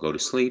work or go to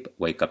sleep,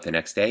 wake up the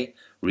next day,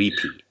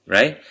 repeat,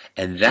 right?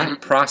 And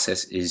that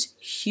process is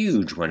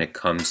huge when it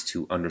comes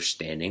to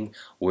understanding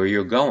where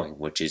you're going,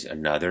 which is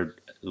another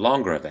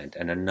longer event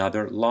and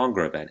another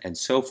longer event and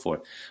so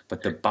forth.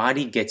 But the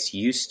body gets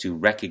used to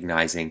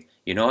recognizing,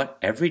 you know what,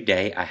 every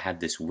day I have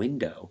this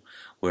window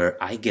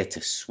where I get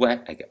to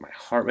sweat, I get my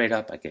heart rate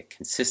up, I get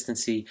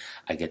consistency,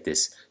 I get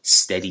this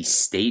steady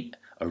state,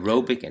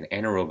 aerobic and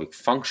anaerobic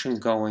function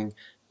going,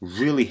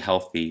 really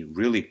healthy,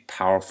 really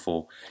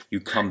powerful. You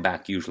come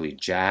back usually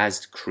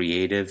jazzed,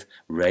 creative,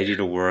 ready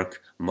to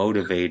work,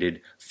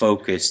 motivated,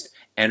 focused,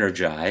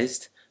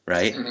 energized,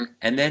 right?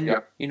 And then,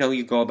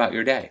 you go about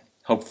your day.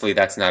 Hopefully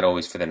that's not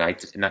always for the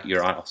night.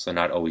 You're also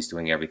not always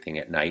doing everything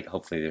at night.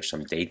 Hopefully there's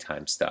some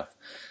daytime stuff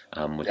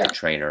with the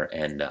trainer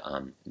and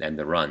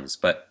the runs.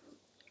 But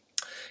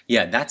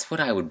yeah, that's what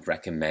I would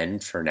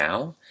recommend for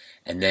now.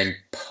 And then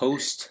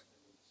post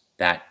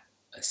that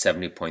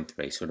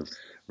 70.3, sort of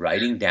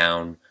writing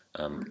down,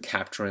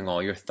 capturing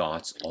all your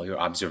thoughts, all your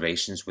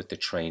observations with the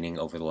training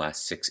over the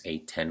last 6,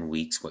 8, 10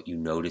 weeks, what you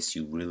notice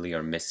you really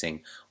are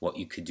missing, what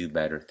you could do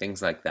better,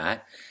 things like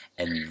that.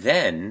 And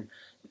then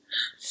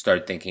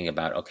start thinking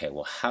about, okay,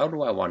 well, how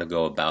do I want to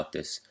go about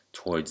this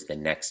towards the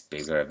next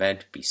bigger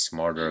event? Be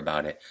smarter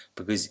about it,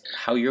 because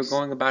how you're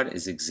going about it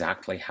is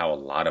exactly how a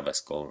lot of us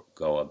go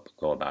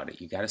about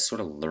it. You got to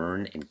sort of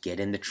learn and get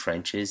in the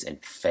trenches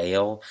and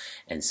fail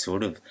and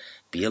sort of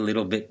be a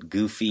little bit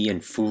goofy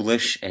and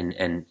foolish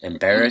and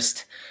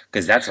embarrassed,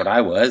 because that's what I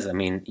was. I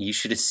mean, you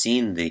should have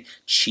seen the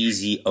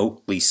cheesy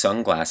Oakley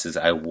sunglasses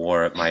I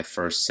wore at my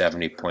first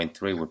 70.3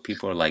 where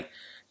people are like,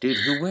 dude,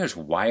 who wears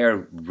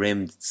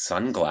wire-rimmed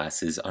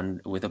sunglasses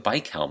with a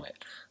bike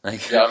helmet?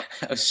 Like, I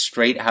was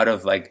straight out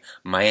of, like,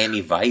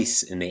 Miami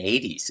Vice in the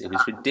 80s. It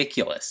was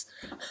ridiculous.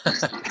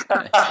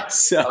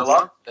 So, I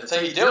love it. That's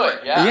how you do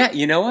it, yeah. Yeah,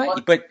 you know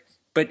what? But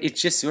but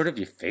it's just sort of,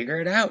 you figure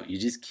it out. You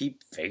just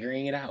keep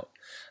figuring it out.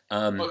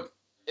 Look,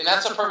 and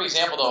that's a perfect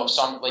example, though, of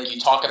some, like, you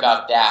talk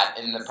about that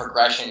and the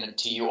progression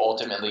to you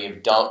ultimately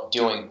of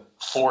doing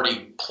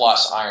 40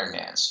 plus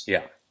Ironmans.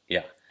 Yeah,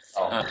 yeah.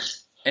 Oh.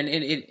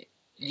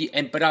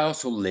 But I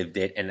also lived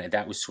it, and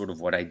that was sort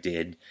of what I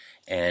did.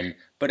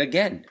 But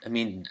again, I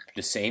mean,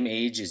 the same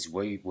age as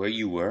where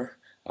you were,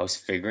 I was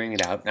figuring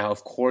it out. Now,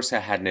 of course, I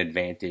had an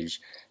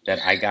advantage that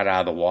I got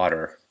out of the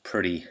water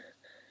pretty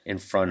in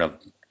front of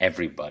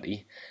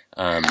everybody.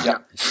 Yeah.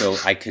 So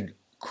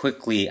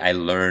I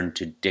learned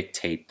to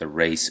dictate the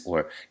race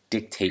or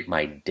dictate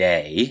my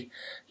day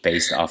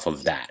based off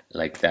of that.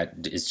 Like,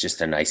 that is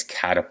just a nice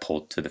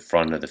catapult to the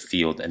front of the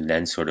field, and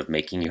then sort of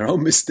making your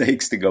own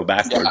mistakes to go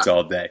backwards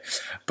all day.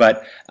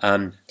 But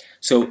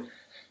so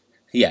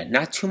yeah,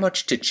 not too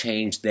much to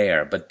change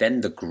there, but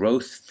then the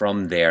growth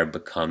from there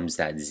becomes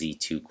that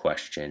Z2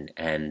 question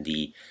and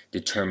the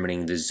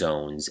determining the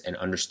zones and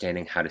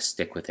understanding how to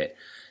stick with it.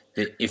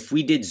 If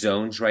we did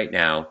zones right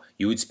now,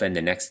 you would spend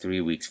the next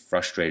 3 weeks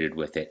frustrated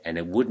with it, and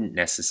it wouldn't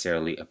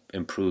necessarily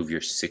improve your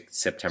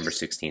September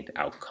 16th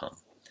outcome.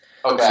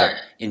 Okay. So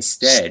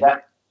instead,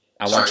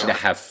 I want you to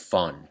have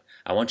fun.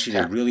 I want you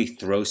to really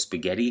throw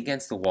spaghetti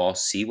against the wall,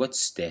 see what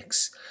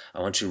sticks. I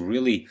want you to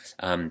really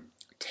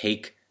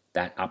take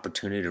that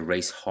opportunity to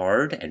race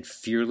hard and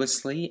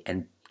fearlessly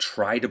and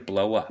try to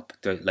blow up,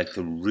 to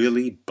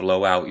really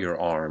blow out your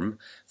arm,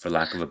 for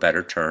lack of a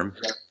better term,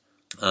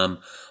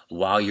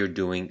 while you're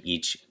doing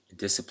each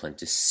discipline,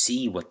 to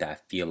see what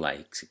that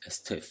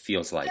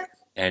feels like,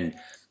 and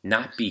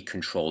not be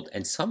controlled.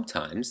 And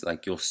sometimes,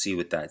 like you'll see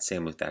with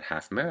that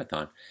half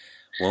marathon,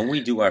 when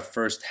we do our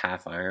first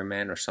half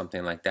Ironman or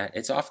something like that,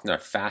 it's often our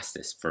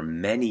fastest for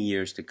many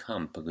years to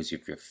come, because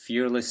of your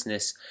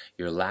fearlessness,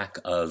 your lack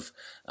of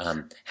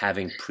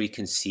having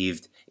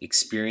preconceived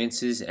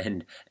experiences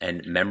and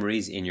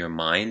memories in your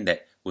mind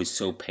that was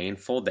so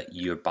painful that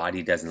your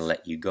body doesn't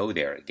let you go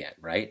there again,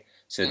 right?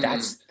 So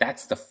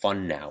that's the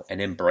fun now,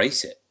 and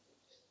embrace it.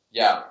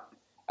 Yeah,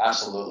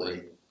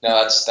 absolutely.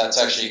 No, that's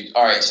actually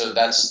all right. So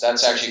that's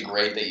actually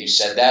great that you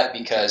said that,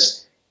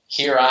 because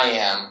here I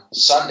am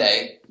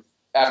Sunday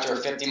after a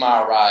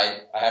 50-mile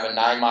ride. I have a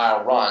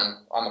 9-mile run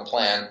on the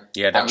plan.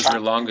 Yeah, that was your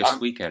longest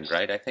weekend,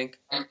 right? I think.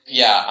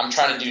 Yeah, I'm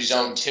trying to do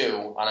zone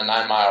 2 on a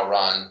 9-mile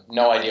run.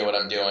 No idea what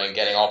I'm doing.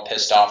 Getting all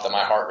pissed off that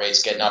my heart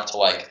rate's getting up to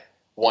like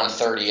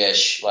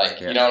 130-ish.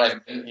 Like, you know what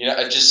I mean? You know,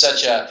 it's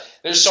just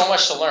there's so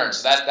much to learn.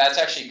 So that's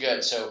actually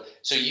good. So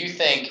you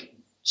think,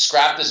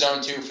 scrap the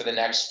zone 2 for the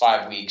next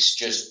 5 weeks,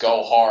 just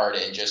go hard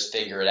and just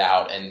figure it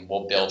out, and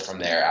we'll build from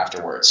there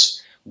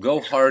afterwards.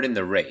 Go hard in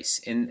the race.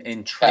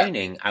 In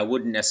training, I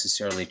wouldn't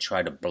necessarily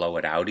try to blow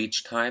it out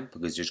each time,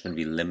 because there's going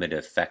to be limited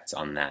effects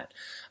on that.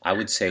 I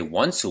would say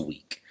once a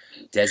week,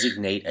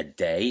 designate a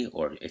day,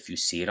 or if you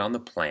see it on the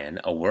plan,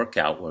 a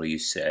workout where you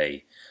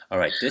say, all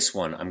right, this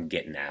one, I'm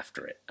getting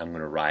after it. I'm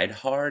going to ride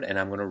hard, and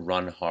I'm going to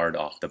run hard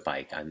off the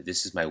bike.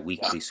 This is my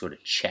weekly sort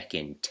of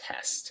check-in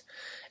test.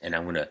 And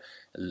I'm going to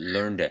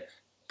learn to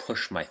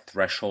push my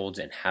thresholds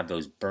and have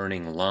those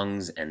burning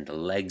lungs and the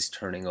legs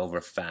turning over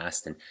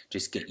fast, and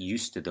just get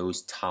used to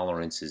those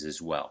tolerances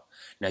as well.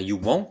 Now, you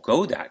won't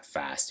go that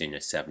fast in a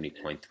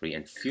 70.3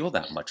 and feel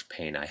that much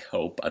pain, I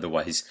hope.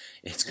 Otherwise,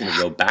 it's going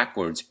to go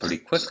backwards pretty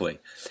quickly.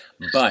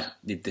 But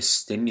the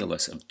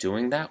stimulus of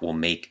doing that will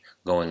make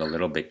going a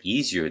little bit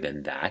easier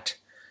than that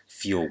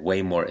feel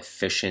way more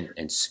efficient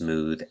and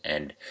smooth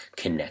and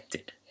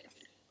connected.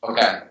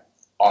 Okay,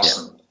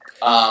 awesome.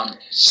 Yeah.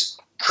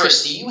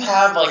 Chris, do you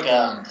have like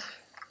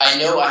I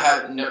know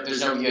there's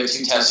no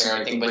VO2 testing or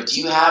anything, but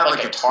do you have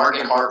like a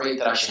target heart rate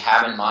that I should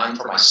have in mind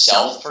for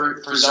myself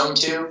for zone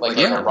 2? Like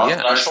a rough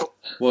threshold?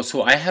 Well,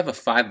 so I have a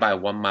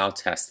 5x1 mile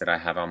test that I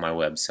have on my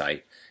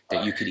website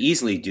that you could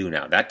easily do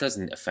now. That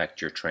doesn't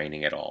affect your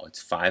training at all.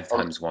 It's 5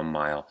 times 1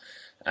 mile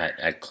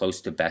at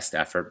close to best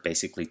effort,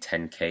 basically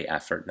 10K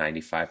effort,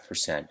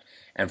 95%.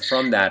 And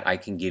from that, I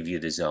can give you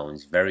the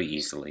zones very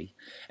easily.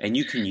 And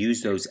you can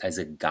use those as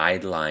a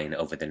guideline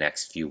over the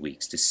next few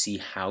weeks to see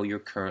how you're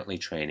currently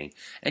training.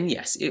 And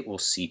yes, it will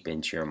seep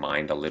into your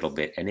mind a little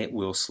bit, and it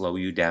will slow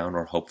you down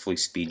or hopefully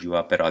speed you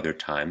up at other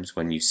times.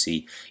 When you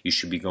see you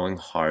should be going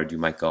hard, you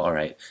might go, all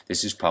right,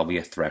 this is probably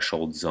a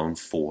threshold zone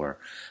 4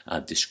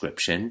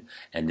 description,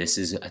 and this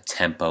is a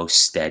tempo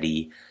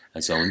steady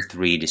zone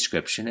 3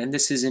 description, and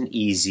this is an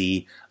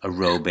easy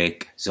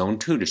aerobic zone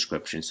 2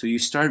 description. So you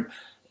start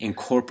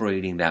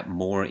incorporating that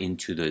more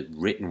into the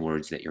written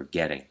words that you're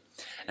getting.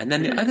 And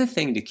then the other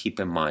thing to keep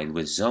in mind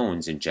with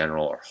zones in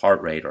general, or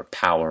heart rate or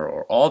power,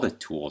 or all the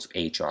tools,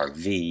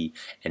 HRV,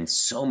 and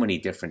so many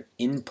different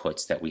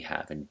inputs that we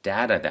have and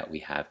data that we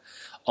have,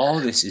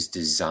 all this is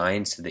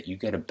designed so that you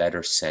get a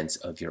better sense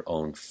of your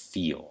own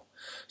feel,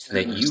 so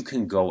that you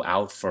can go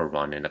out for a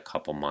run in a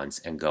couple months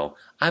and go,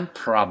 I'm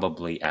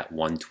probably at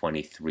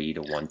 123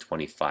 to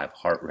 125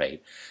 heart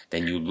rate.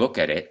 Then you look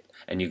at it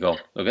and you go,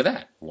 look at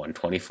that,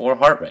 124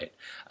 heart rate.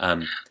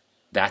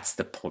 That's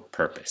the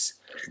purpose.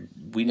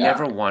 We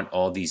never want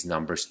all these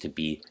numbers to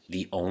be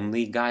the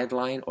only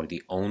guideline or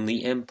the only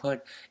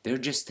input. They're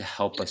just to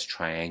help us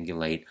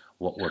triangulate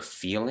what we're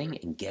feeling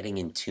and getting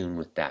in tune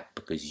with that.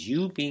 Because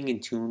you being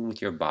in tune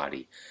with your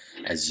body,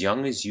 as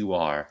young as you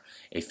are,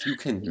 if you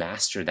can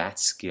master that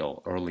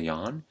skill early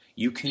on,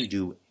 you can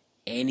do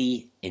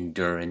any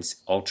endurance,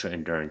 ultra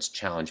endurance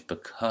challenge,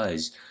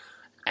 because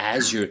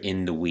as you're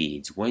in the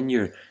weeds, when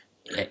you're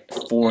at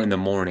 4 in the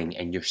morning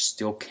and you're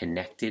still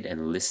connected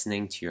and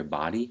listening to your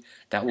body,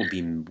 that will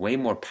be way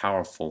more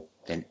powerful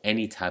than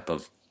any type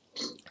of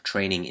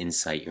training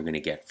insight you're going to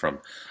get from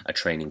a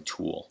training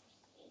tool.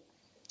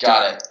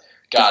 Got it.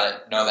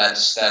 No, that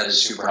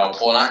is super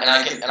helpful, and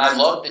I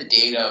love the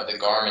data of the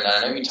Garmin.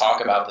 I know you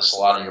talk about this a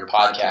lot on your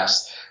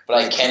podcast, but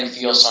I can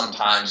feel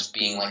sometimes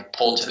being like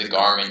pulled to the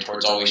Garmin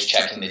towards always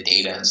checking the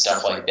data and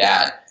stuff like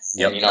that.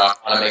 Yep. And, I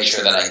want to make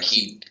sure that I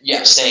keep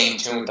staying in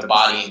tune with the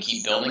body and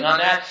keep building on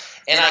that.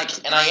 And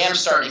I am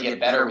starting to get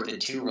better with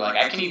it too. Like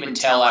I can even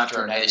tell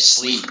after a night of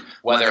sleep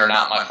whether or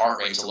not my heart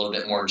rate's a little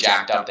bit more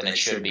jacked up than it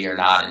should be or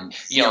not, and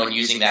and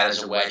using that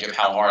as a wedge of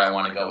how hard I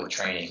want to go with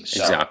training.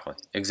 So.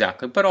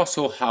 Exactly. But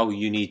also how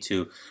you need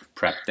to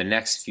prep the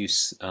next few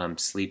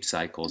sleep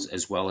cycles,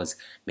 as well as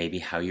maybe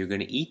how you're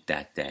going to eat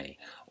that day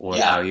or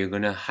how you're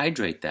going to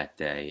hydrate that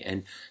day.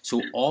 And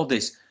so all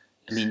this,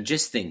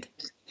 just think,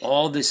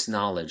 all this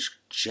knowledge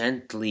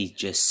gently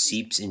just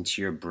seeps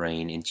into your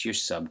brain, into your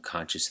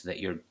subconscious, so that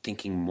you're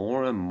thinking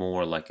more and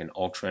more like an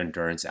ultra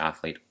endurance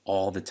athlete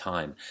all the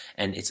time.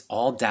 And it's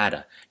all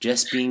data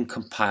just being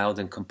compiled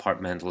and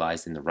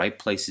compartmentalized in the right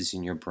places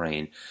in your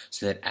brain,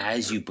 so that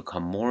as you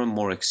become more and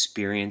more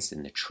experienced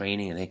in the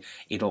training, and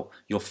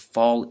you'll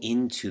fall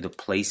into the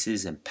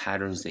places and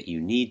patterns that you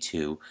need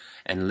to,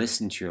 and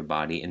listen to your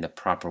body in the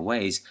proper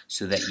ways,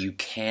 so that you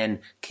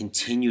can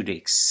continue to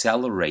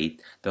accelerate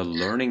the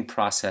learning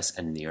process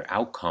and your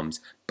outcomes,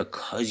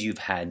 because you've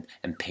had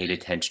and paid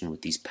attention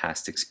with these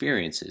past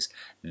experiences.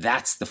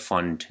 That's the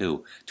fun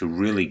too, to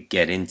really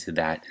get into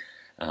that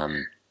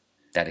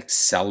that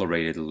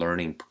accelerated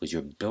learning, because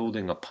you're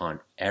building upon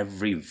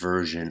every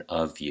version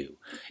of you.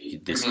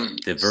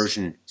 The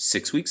version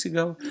 6 weeks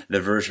ago,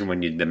 the version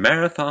when you did the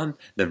marathon,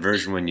 the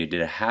version when you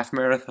did a half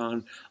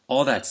marathon,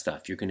 all that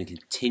stuff. You're going to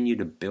continue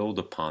to build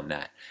upon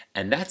that.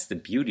 And that's the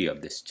beauty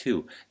of this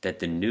too, that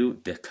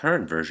the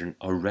current version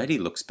already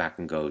looks back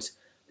and goes,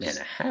 man,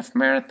 a half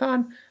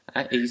marathon?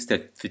 It used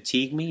to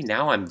fatigue me.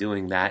 Now I'm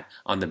doing that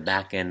on the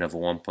back end of a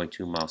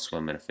 1.2 mile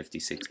swim and a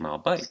 56 mile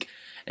bike.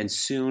 And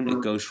soon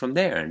it goes from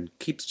there and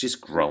keeps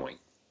just growing.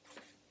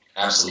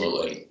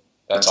 Absolutely.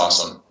 That's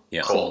awesome.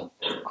 Yeah. Cool.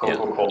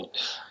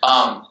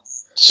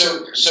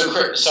 So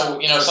Chris,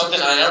 something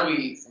I know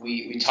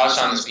we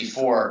touched on this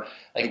before,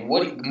 like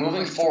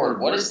moving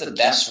forward, what is the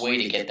best way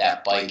to get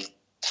that bike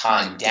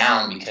time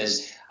down?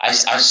 Because I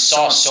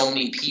saw so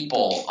many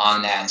people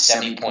on that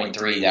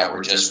 70.3 that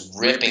were just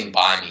ripping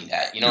by me.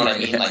 That, you know what I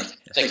mean? Like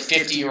it's like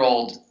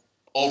 50-year-old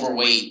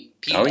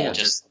overweight people.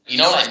 Just, you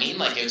know what I mean?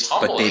 Like it's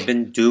humbling. But they've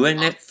been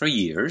doing it for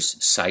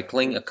years.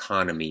 Cycling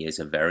economy is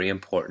a very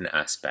important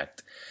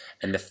aspect.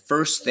 And the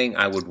first thing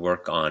I would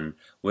work on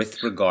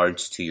with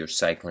regards to your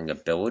cycling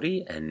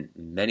ability, and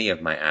many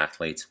of my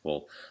athletes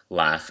will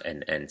laugh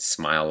and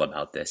smile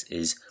about this,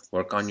 is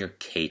work on your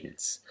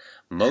cadence.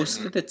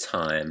 Most of the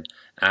time,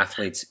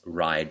 athletes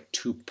ride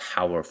too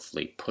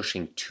powerfully,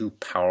 pushing too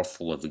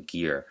powerful of a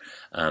gear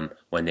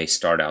when they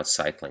start out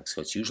cycling.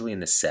 So it's usually in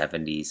the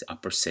 70s,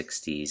 upper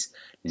 60s,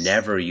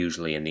 never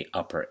usually in the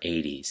upper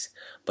 80s.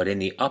 But in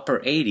the upper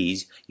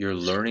 80s, you're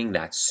learning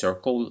that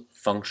circle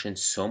function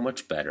so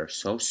much better,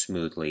 so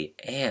smoothly.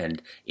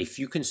 And if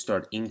you can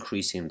start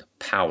increasing the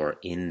power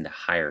in the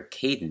higher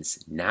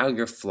cadence, now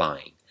you're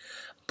flying.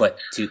 But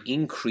to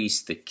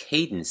increase the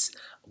cadence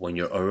when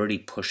you're already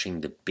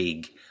pushing the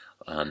big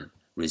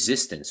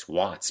resistance,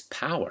 watts,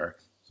 power,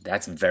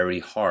 that's very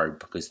hard,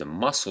 because the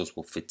muscles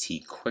will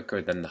fatigue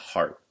quicker than the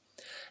heart.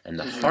 And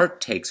the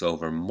heart takes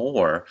over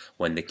more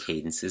when the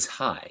cadence is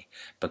high,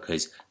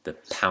 because the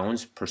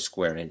pounds per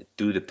square inch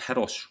through the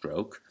pedal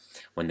stroke,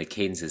 when the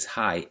cadence is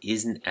high,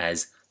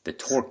 the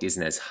torque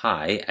isn't as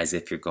high as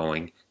if you're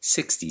going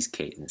 60s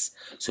cadence.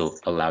 So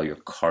allow your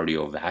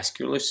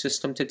cardiovascular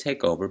system to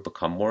take over,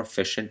 become more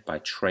efficient by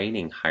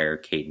training higher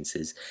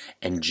cadences,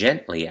 and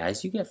gently,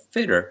 as you get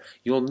fitter,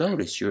 you'll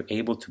notice you're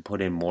able to put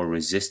in more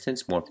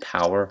resistance, more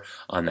power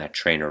on that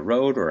trainer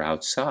road or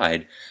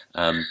outside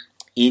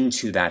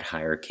into that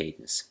higher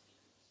cadence.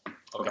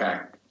 Okay,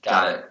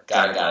 got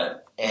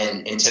it.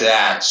 And into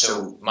that,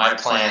 so my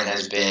plan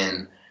has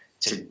been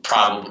to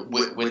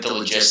probably, with the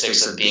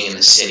logistics of being in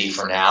the city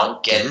for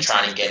now,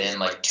 trying to get in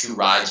like 2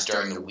 rides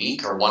during the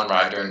week, or 1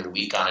 ride during the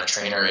week on a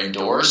trainer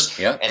indoors.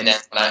 Yep. And then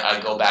when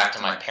I go back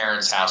to my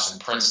parents' house in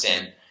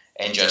Princeton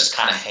and just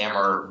kind of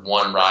hammer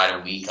 1 ride a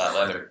week,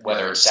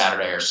 whether it's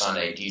Saturday or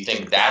Sunday. Do you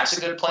think that's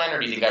a good plan, or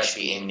do you think I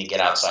should be aiming to get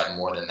outside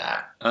more than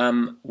that?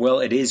 Well,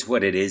 it is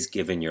what it is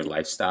given your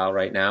lifestyle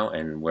right now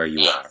and where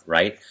you are,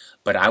 right?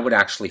 But I would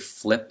actually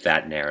flip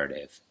that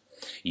narrative.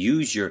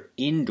 Use your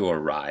indoor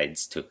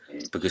rides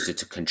because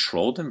it's a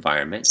controlled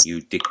environment.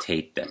 You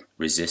dictate the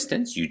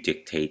resistance, you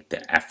dictate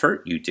the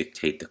effort, you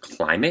dictate the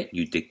climate,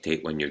 you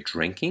dictate when you're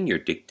drinking, you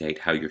dictate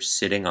how you're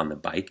sitting on the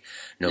bike.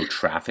 No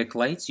traffic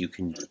lights. You're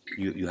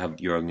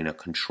in a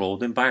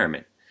controlled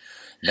environment.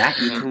 That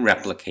you can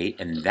replicate,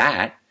 and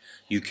that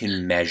you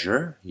can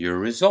measure your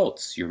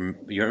results,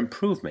 your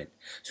improvement.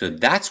 So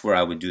that's where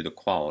I would do the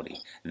quality.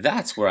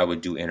 That's where I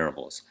would do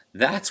intervals.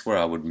 That's where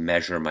I would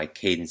measure my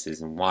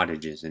cadences and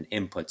wattages and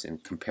inputs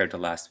and compared to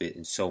last week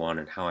and so on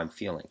and how I'm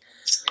feeling.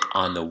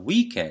 On the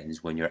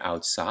weekends when you're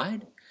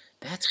outside,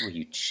 that's where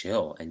you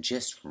chill and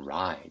just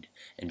ride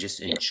and just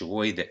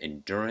enjoy the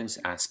endurance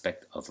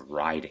aspect of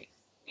riding.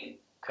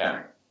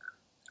 Okay.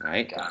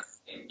 Right? Got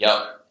it.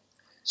 Yep.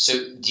 So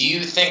do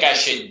you think I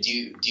should do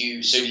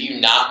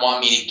you not want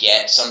me to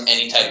get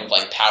any type of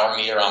like power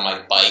meter on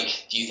my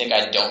bike? Do you think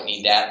I don't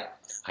need that?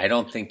 I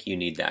don't think you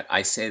need that.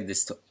 I say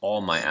this to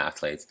all my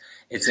athletes.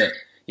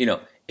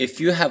 If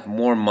you have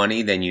more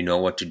money than you know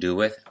what to do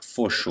with,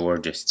 for sure,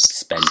 just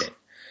spend it.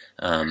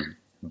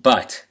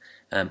 But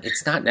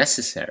it's not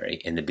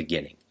necessary in the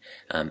beginning.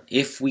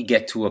 If you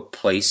get to a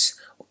place,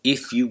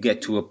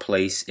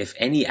 if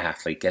any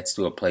athlete gets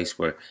to a place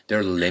where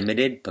they're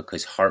limited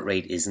because heart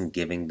rate isn't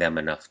giving them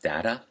enough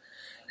data,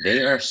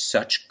 they are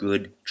such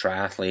good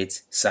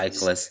triathletes,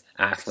 cyclists,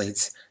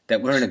 athletes,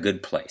 that we're in a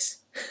good place.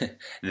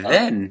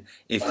 Then,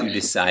 if you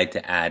decide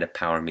to add a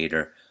power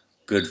meter,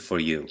 good for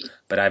you.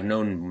 But I've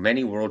known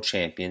many world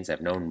champions, I've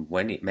known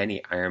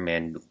many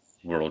Ironman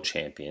world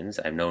champions,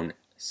 I've known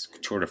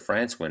Tour de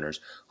France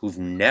winners who've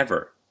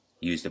never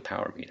used a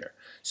power meter.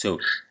 So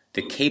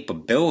the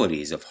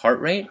capabilities of heart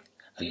rate,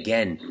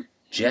 again,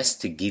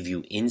 just to give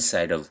you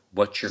insight of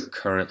what you're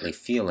currently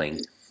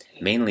feeling,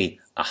 mainly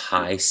a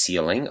high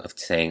ceiling of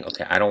saying,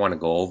 okay, I don't want to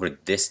go over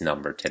this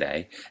number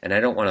today, and I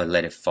don't want to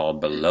let it fall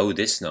below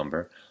this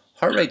number.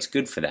 Heart rate's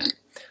good for that.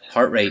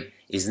 Heart rate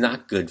is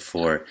not good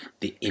for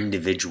the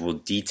individual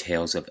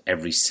details of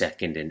every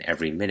second and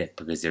every minute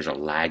because there's a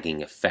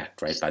lagging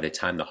effect, right? By the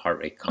time the heart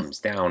rate comes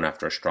down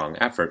after a strong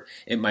effort,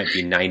 it might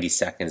be 90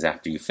 seconds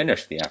after you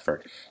finish the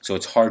effort. So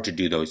it's hard to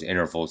do those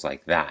intervals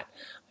like that.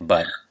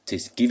 But to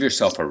give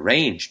yourself a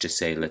range to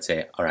say, let's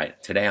say, all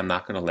right, today I'm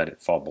not going to let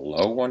it fall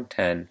below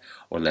 110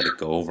 or let it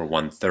go over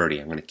 130.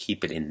 I'm going to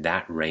keep it in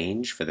that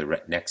range for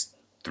the next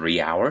 3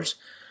 hours.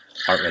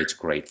 Heart rate's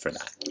great for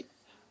that.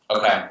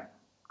 Okay.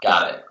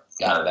 Got it.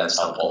 That's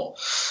helpful.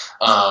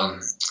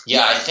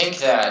 I think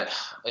that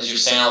as you're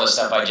saying all this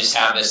stuff, I just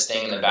have this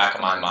thing in the back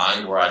of my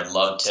mind where I'd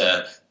love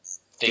to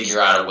figure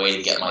out a way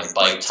to get my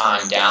bike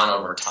time down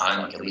over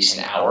time, like at least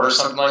an hour or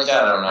something like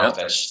that. I don't know if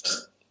that's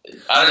just,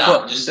 I don't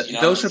know.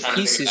 Well, those are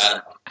pieces,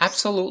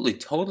 absolutely,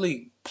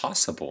 totally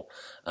possible.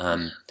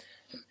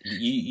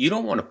 You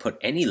don't want to put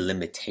any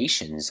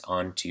limitations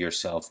onto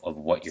yourself of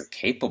what you're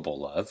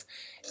capable of.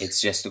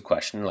 It's just a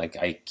question, like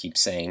I keep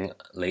saying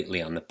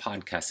lately on the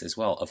podcast as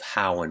well, of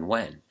how and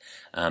when.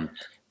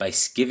 By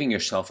giving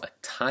yourself a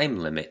time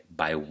limit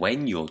by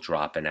when you'll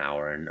drop an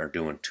hour and are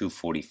doing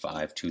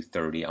 245,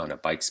 230 on a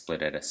bike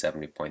split at a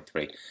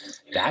 70.3,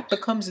 that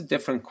becomes a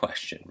different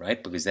question,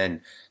 right? Because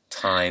then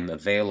time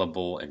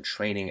available and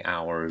training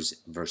hours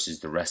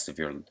versus the rest of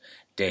your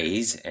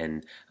days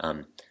and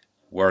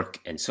work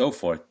and so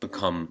forth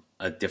become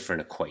a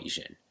different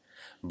equation.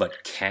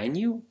 But can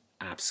you?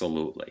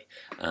 Absolutely.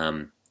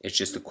 It's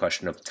just a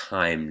question of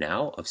time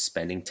now, of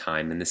spending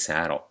time in the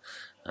saddle.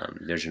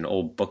 There's an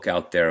old book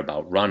out there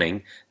about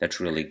running that's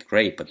really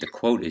great, but the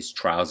quote is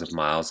trials of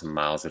miles and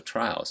miles of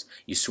trials.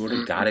 You sort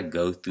of got to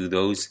go through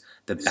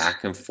the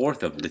back and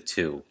forth of the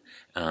two.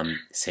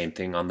 Same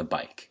thing on the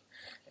bike.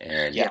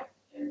 And yeah.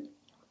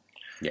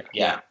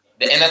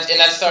 And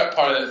that's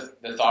part of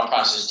the thought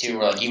process too,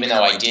 where like even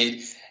though I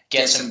did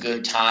get some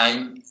good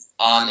time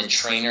on the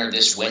trainer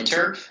this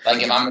winter,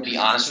 like if I'm going to be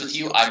honest with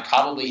you, I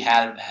probably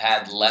have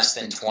had less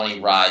than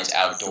 20 rides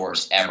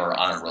outdoors ever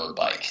on a road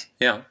bike.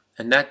 Yeah,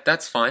 and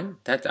that's fine.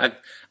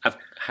 I've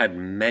had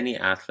many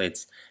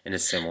athletes in a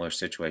similar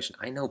situation.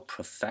 I know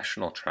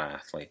professional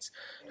triathletes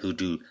who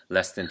do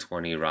less than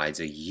 20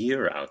 rides a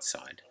year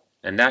outside,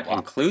 and that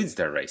includes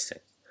their racing.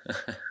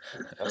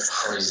 That's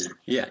crazy.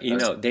 Yeah,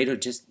 they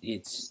don't just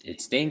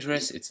it's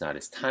dangerous, it's not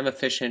as time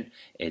efficient,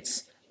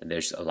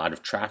 there's a lot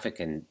of traffic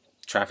and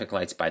traffic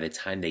lights by the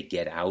time they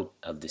get out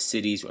of the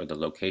cities or the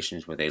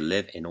locations where they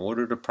live in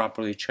order to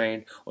properly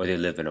train, or they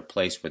live in a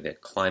place where the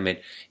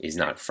climate is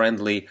not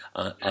friendly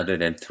other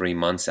than 3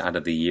 months out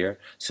of the year.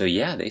 So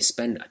yeah, they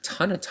spend a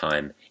ton of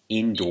time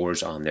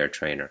indoors on their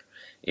trainer.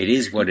 It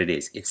is what it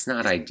is. It's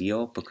not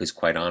ideal because,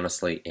 quite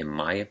honestly, in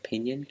my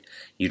opinion,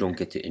 you don't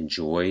get to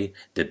enjoy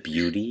the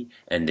beauty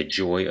and the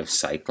joy of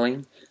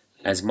cycling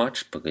as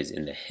much, because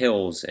in the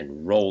hills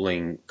and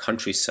rolling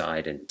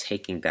countryside and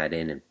taking that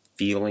in and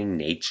feeling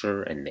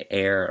nature and the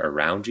air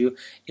around you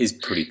is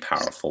pretty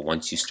powerful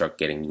once you start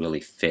getting really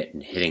fit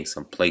and hitting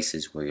some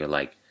places where you're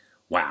like,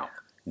 wow,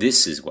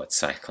 this is what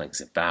cycling's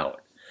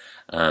about.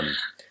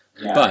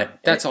 But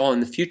that's all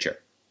in the future.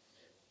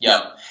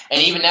 Yep.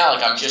 And even now,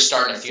 like I'm just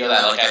starting to feel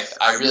that. Like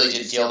I really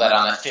did feel that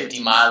on that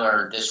 50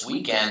 miler this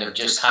weekend of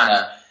just kind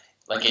of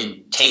like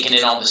taking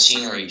in all the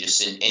scenery,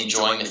 just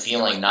enjoying the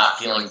feeling, not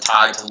feeling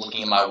tied to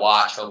looking at my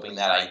watch, hoping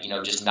that I,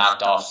 just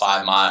knocked off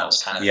 5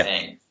 miles kind of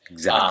thing.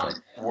 Exactly.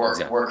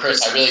 Where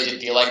Chris, I really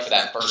did feel like for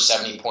that first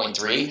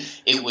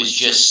 70.3, it was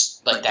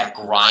just like that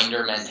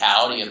grinder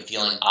mentality of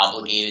feeling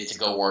obligated to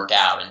go work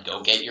out and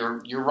go get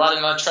your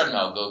running on the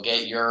treadmill, go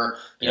get your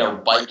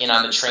biking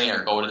on the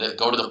trainer, go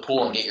to the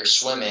pool and get your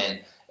swim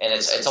in. And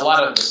it's a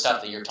lot of the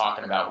stuff that you're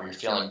talking about where you're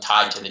feeling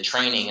tied to the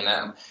training,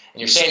 and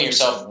you're saying to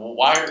yourself, well,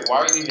 why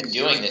are you even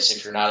doing this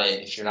if you're not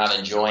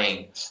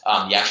enjoying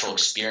the actual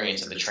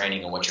experience of the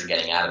training and what you're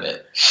getting out of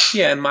it?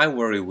 Yeah, and my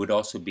worry would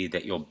also be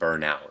that you'll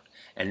burn out,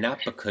 and not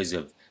because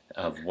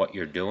of what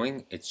you're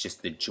doing. It's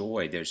just the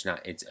joy.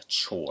 It's a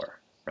chore,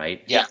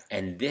 right? Yeah.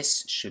 And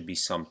this should be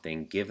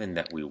something, given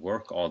that we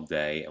work all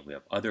day and we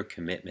have other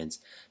commitments,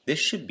 this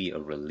should be a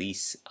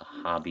release, a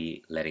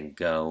hobby, letting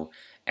go,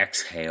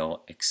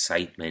 exhale,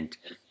 excitement,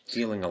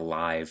 feeling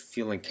alive,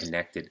 feeling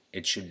connected.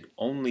 It should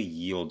only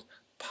yield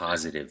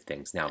positive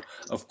things. Now,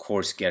 of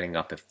course, getting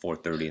up at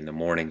 4:30 in the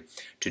morning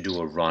to do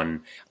a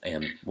run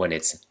when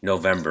it's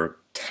November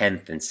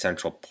 10th in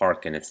Central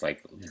Park and it's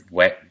like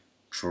wet,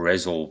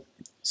 drizzle,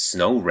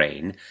 snow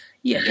rain,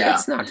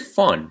 that's not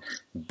fun.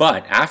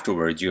 But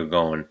afterwards, you're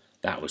going,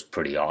 that was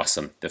pretty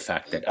awesome. The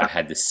fact that I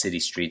had the city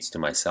streets to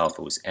myself,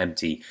 it was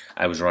empty.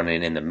 I was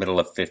running in the middle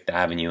of Fifth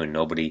Avenue and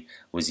nobody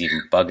was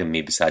even bugging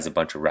me besides a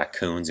bunch of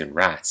raccoons and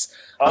rats.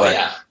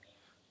 No,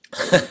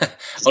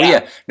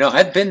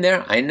 I've been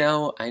there. I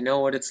know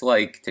what it's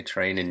like to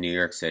train in New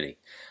York City.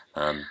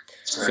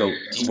 So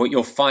what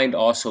you'll find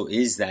also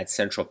is that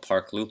Central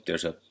Park loop,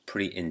 there's a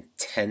pretty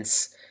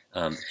intense,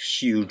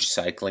 huge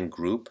cycling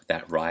group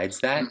that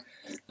rides that.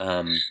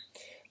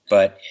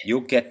 But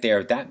you'll get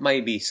there. That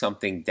might be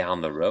something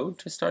down the road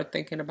to start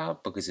thinking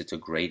about, because it's a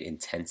great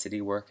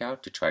intensity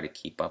workout to try to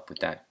keep up with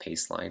that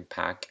paceline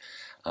pack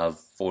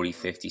of 40,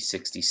 50,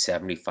 60,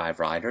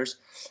 75 riders.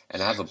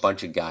 And I have a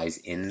bunch of guys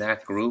in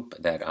that group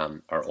that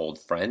are old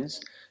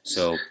friends.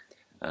 So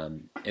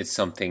it's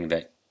something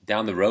that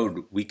down the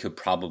road we could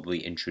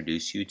probably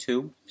introduce you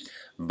to.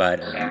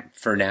 But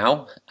for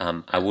now,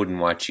 I wouldn't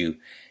want you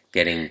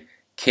getting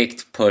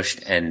kicked,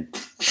 pushed, and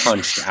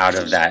punched out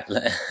of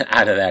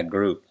that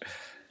group.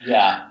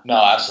 Yeah, no,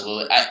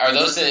 absolutely.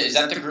 Is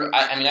that the group?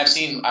 I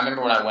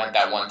remember when I went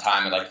that one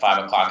time at like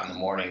 5 o'clock in the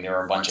morning, there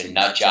were a bunch of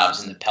nut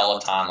jobs in the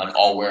Peloton, like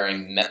all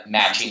wearing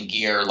matching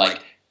gear, like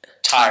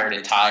tire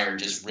to tire,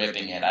 just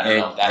ripping it. I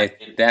don't know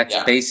if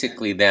that's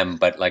basically them,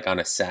 but like on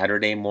a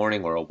Saturday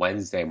morning or a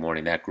Wednesday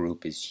morning, that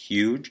group is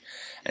huge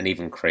and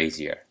even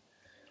crazier.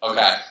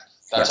 Okay.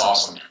 That's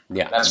awesome.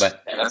 Yeah, that's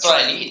what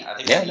I need. I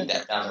think I need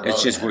that down the road.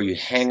 It's just where you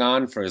hang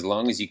on for as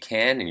long as you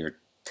can, and your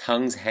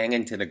tongue's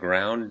hanging to the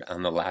ground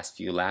on the last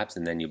few laps,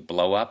 and then you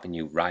blow up and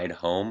you ride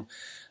home,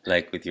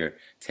 like with your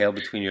tail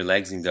between your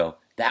legs, and go,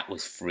 "That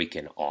was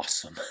freaking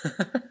awesome."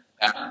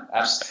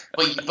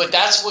 But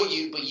that's what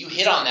you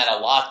hit on that a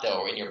lot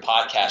though in your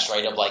podcast,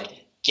 right? Of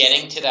like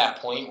getting to that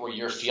point where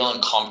you're feeling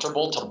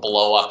comfortable to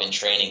blow up in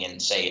training and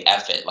say,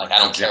 F it. Like, I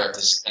don't care if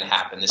this is going to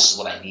happen. This is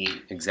what I need.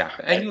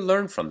 Exactly. And you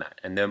learn from that.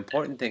 And the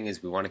important thing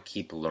is we want to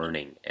keep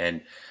learning.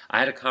 And I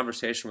had a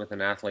conversation with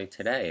an athlete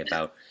today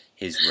about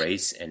his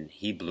race, and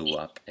he blew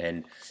up.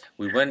 And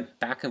we went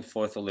back and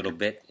forth a little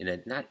bit in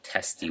a not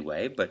testy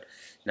way, but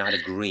not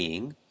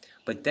agreeing.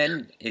 But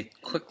then it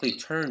quickly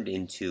turned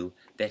into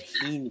that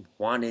he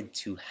wanted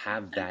to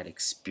have that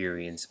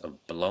experience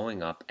of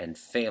blowing up and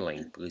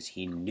failing because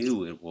he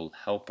knew it will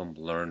help him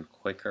learn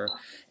quicker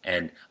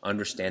and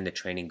understand the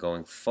training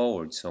going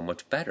forward so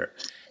much better.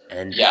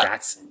 And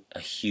that's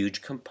a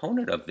huge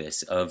component of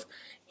this,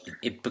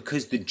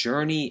 because the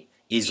journey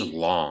is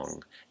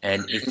long.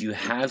 And if you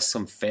have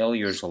some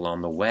failures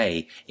along the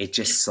way, it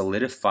just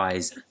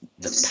solidifies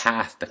the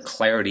path, the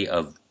clarity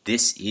of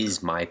this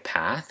is my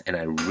path, and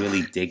I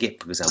really dig it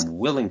because I'm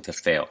willing to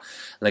fail.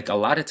 Like a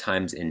lot of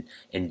times in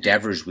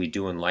endeavors we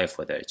do in life,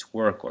 whether it's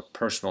work or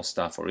personal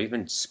stuff or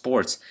even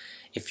sports,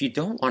 if you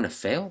don't want to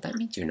fail, that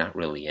means you're not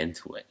really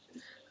into it.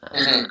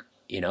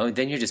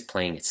 Then you're just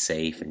playing it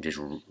safe and just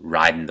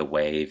riding the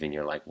wave, and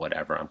you're like,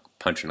 whatever, I'm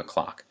punching a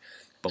clock.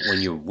 But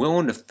when you're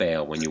willing to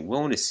fail, when you're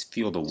willing to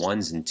feel the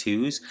 1s and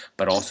 2s,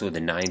 but also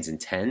the 9s and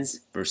 10s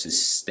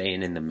versus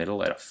staying in the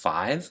middle at a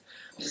 5,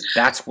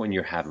 that's when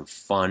you're having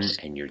fun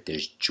and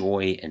there's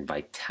joy and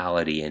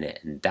vitality in it.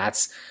 And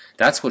that's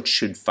what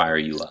should fire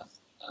you up.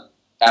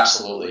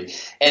 Absolutely.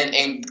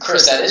 And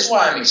Chris, that is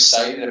why I'm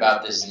excited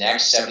about this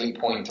next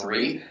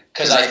 70.3,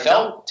 because I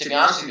felt, to be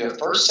honest with you, the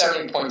first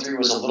 70.3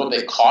 was a little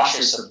bit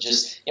cautious of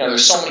just,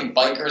 there's so many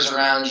bikers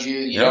around you,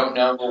 you don't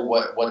know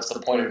what's the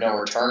point of no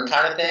return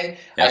kind of thing.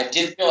 Yep. I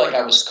did feel like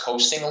I was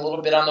coasting a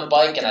little bit on the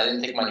bike, and I didn't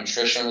think my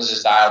nutrition was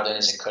as dialed in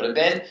as it could have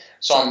been.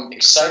 So I'm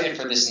excited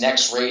for this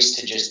next race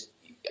to just,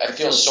 I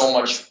feel so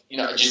much,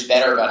 just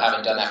better about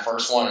having done that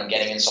first one and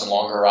getting in some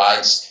longer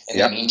rides in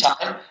the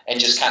meantime and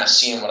just kind of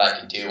seeing what I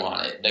could do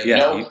on it. Like,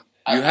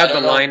 you have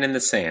the line in the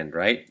sand,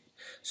 right?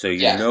 So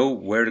you Yeah. know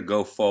where to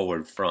go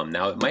forward from.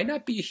 Now, it might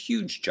not be a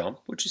huge jump,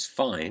 which is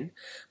fine,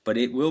 but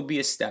it will be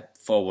a step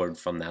forward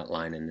from that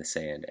line in the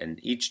sand. And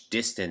each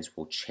distance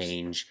will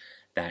change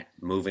that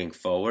moving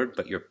forward,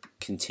 but you'll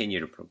continue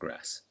to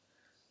progress.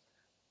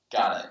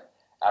 Got it.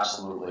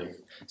 Absolutely.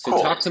 So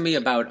Cool. talk to me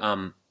about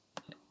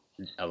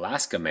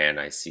Alaska Man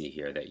I see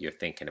here that you're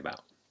thinking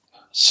about.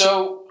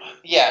 So,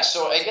 yeah,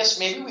 so I guess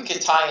maybe we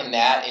could tie in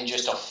that in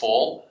just a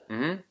full.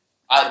 Mm-hmm.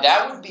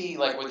 That would be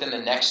like within the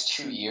next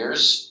 2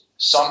 years,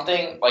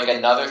 something like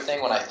another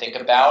thing when I think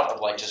about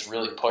of like just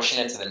really pushing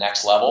it to the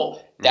next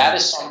level. That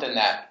is something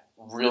that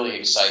really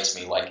excites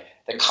me. Like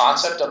the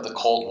concept of the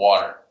cold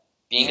water,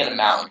 being in a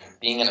mountain,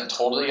 being in a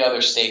totally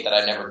other state that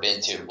I've never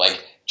been to,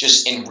 like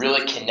just in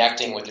really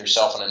connecting with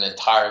yourself in an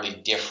entirely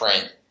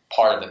different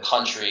part of the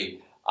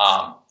country.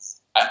 I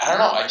don't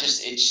know. I'm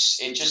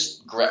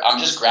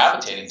just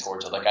gravitating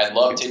towards it. Like I'd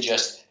love to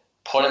just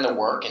put in the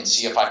work and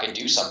see if I could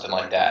do something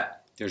like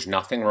that. There's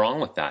nothing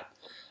wrong with that.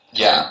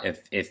 Yeah.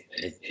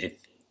 If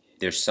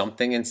there's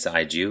something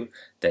inside you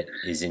that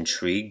is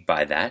intrigued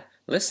by that,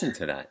 listen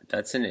to that.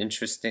 That's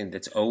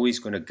that's always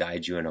going to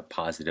guide you in a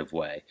positive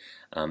way.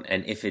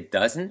 And if it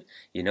doesn't,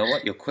 you know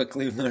what? You'll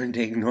quickly learn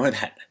to ignore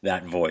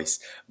that voice.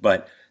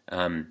 But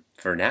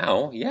for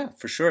now, yeah,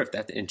 for sure. If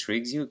that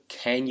intrigues you,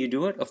 can you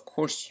do it? Of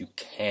course you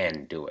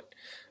can do it.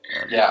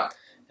 Yeah.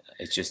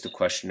 It's just a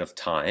question of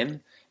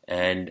time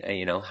and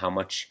how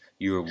much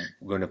you're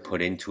going to put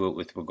into it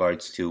with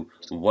regards to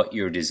what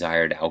your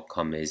desired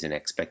outcome is and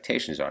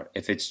expectations are.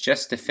 If it's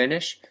just to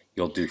finish,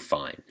 you'll do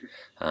fine.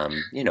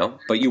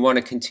 But you want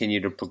to continue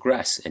to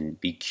progress and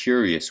be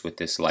curious with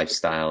this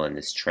lifestyle and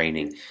this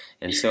training.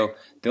 And so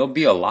there'll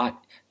be a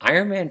lot.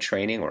 Ironman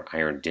training, or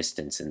iron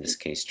distance in this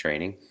case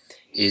training,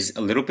 is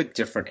a little bit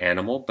different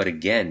animal, but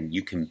again,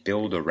 you can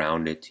build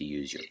around it to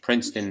use your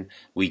Princeton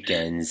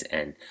weekends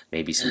and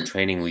maybe some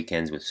training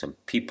weekends with some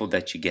people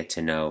that you get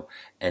to know,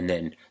 and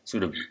then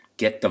sort of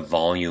get the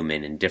volume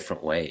in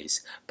different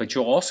ways. But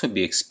you'll also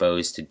be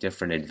exposed to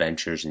different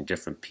adventures and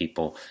different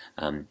people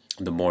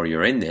the more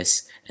you're in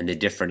this, and the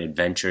different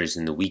adventures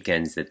and the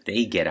weekends that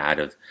they get out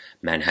of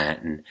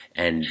Manhattan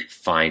and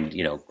find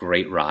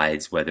great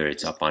rides, whether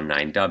it's up on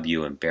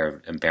 9W and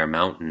Bear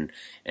Mountain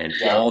and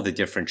all the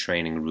different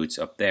training routes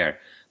up there.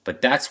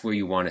 But that's where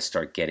you want to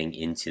start getting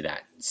into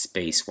that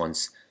space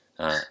once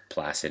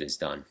Placid is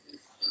done.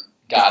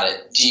 Got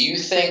it. Do you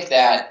think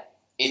that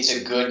it's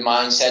a good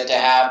mindset to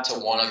have to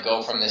want to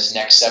go from this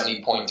next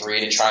 70.3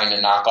 to trying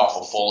to knock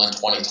off a full in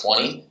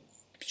 2020?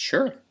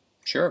 Sure.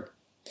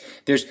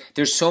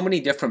 There's so many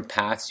different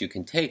paths you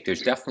can take.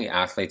 There's definitely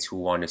athletes who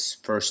want to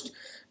first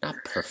not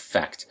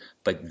perfect,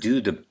 but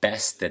do the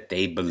best that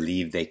they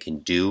believe they can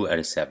do at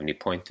a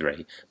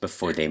 70.3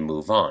 before they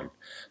move on.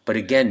 But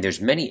again,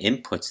 there's many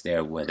inputs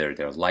there, whether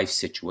their life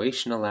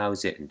situation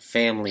allows it, and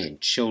family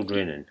and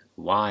children and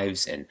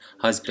wives and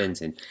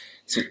husbands, and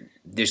so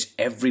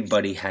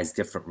everybody has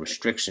different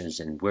restrictions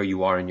and where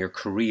you are in your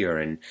career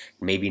and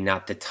maybe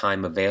not the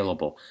time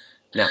available.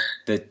 Now,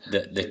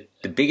 the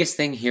biggest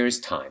thing here is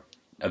time.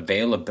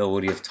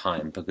 Availability of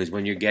time, because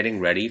when you're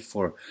getting ready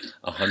for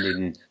a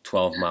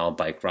 112-mile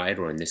bike ride,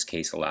 or in this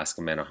case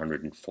Alaska Man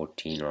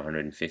 114 or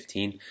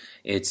 115,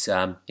 it's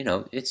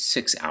it's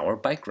 6-hour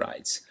bike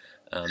rides.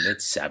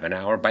 It's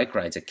 7-hour bike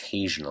rides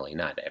occasionally,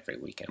 not every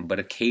weekend, but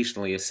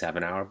occasionally a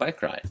 7-hour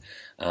bike ride.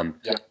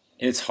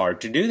 It's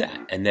hard to do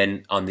that. And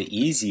then on the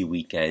easy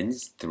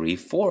weekends,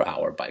 3-4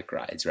 hour bike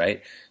rides,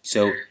 right?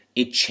 So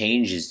it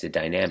changes the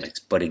dynamics.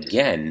 But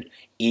again,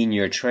 in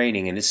your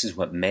training, and this is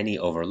what many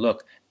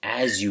overlook,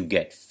 as you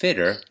get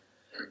fitter,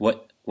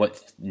 what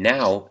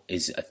now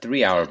is a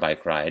 3-hour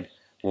bike ride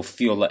will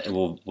feel like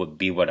will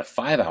be what a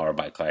 5-hour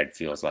bike ride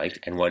feels like,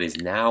 and what is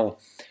now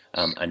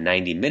a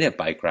 90-minute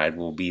bike ride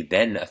will be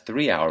then a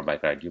 3-hour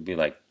bike ride. You'll be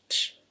like,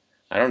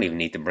 I don't even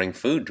need to bring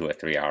food to a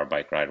 3-hour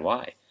bike ride.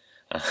 Why?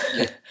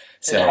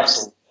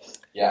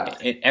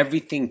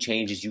 Everything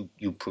changes.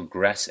 You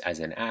progress as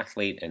an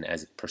athlete and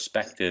as a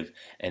perspective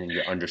and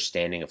your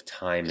understanding of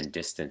time and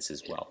distance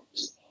as well.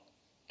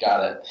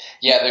 Got it.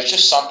 Yeah, there's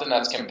just something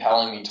that's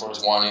compelling me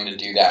towards wanting to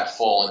do that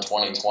full in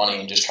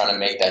 2020 and just trying to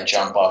make that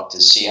jump up to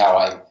see how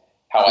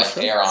I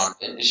fare on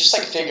it. It's just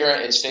like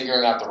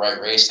figuring out the right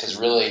race, because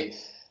really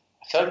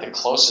I feel like the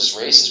closest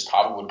race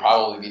would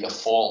probably be the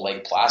full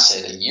Lake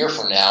Placid a year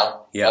from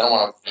now. Yeah. I don't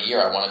want to wait a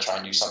year. I want to try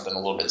and do something a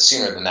little bit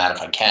sooner than that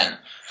if I can.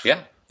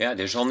 Yeah.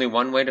 There's only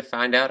one way to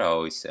find out, I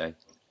always say.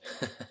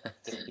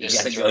 You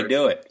got to go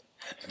do it.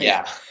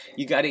 Yeah.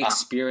 You got to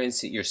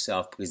experience it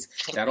yourself, because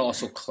that'll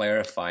also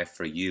clarify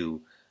for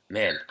you,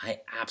 man,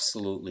 I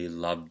absolutely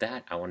loved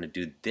that. I want to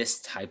do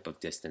this type of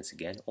distance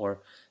again.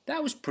 Or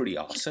that was pretty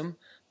awesome,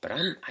 but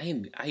I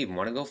even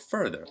want to go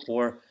further.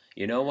 Or,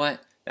 you know what?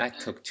 That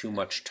took too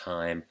much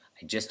time.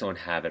 I just don't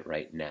have it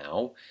right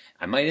now.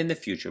 I might in the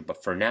future,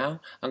 but for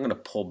now, I'm going to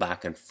pull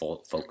back and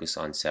focus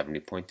on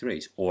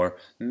 70.3s or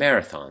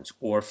marathons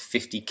or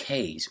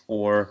 50Ks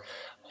or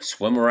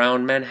swim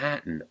around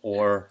Manhattan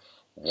or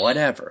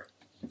whatever.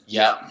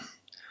 Yeah.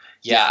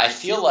 I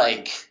feel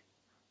like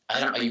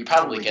you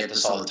probably get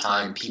this all the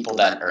time, people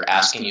that are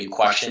asking you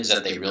questions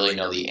that they really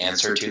know the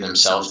answer to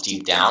themselves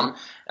deep down.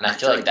 And I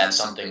feel like that's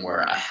something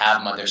where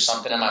there's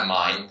something in my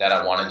mind that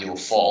I want to do a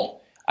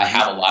full. I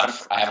have a lot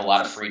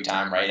of free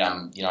time, right?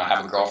 I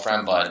have a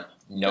girlfriend, but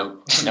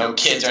no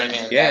kids or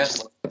anything like that.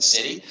 Just live in the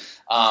city.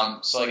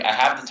 So like I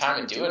have the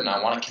time to do it, and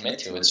I want to commit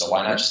to it. So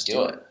why not just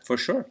do it? For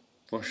sure.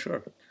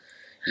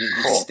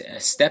 Cool.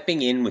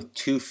 Stepping in with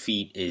 2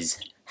 feet is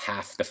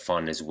half the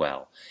fun as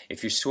well.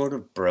 If you're sort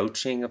of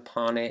broaching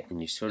upon it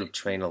and you sort of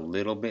train a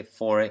little bit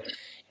for it,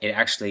 it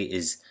actually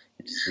is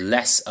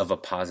less of a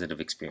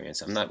positive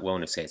experience. I'm not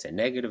willing to say it's a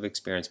negative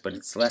experience, but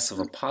it's less of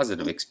a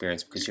positive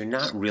experience because you're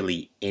not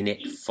really in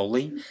it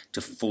fully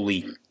to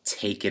fully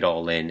take it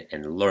all in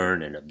and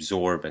learn and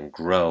absorb and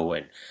grow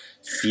and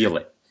feel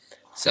it.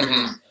 So,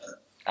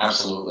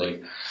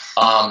 Absolutely.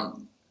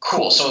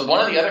 Cool. So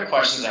one of the other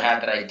questions I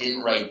had that I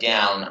didn't write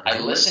down, I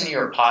listened to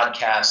your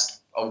podcast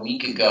a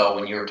week ago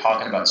when you were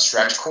talking about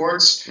stretch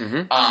cords.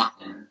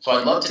 So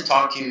I'd love to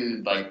talk to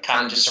you, like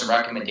kind of just some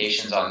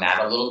recommendations on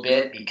that a little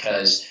bit,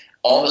 because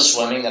all the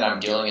swimming that I'm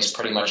doing is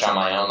pretty much on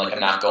my own. Like I'm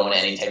not going to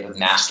any type of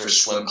master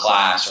swim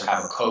class or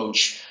have a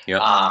coach.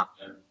 Yep.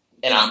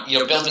 And I'm,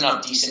 building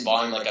up decent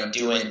volume. Like I'm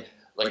doing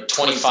like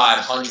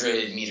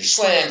 2,500 meter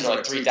swims or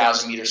like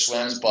 3,000 meter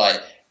swims,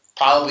 but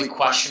probably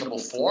questionable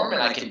form,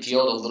 and I can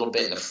feel it a little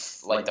bit in the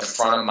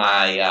front of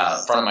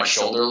my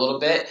shoulder a little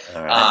bit.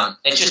 Right.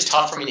 It's just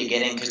tough for me to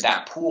get in because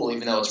that pool,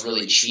 even though it's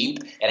really cheap,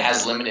 it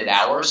has limited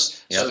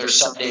hours. Yep. So there's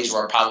some days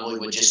where it probably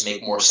would just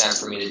make more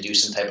sense for me to do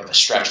some type of a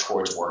stretch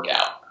cords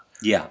workout.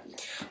 Yeah.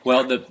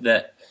 Well,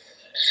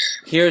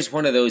 here's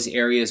one of those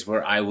areas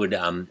where I would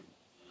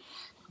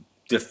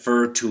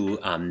defer to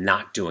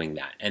not doing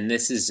that. And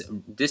this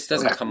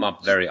doesn't come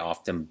up very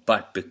often,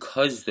 but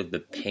because of the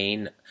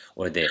pain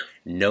or the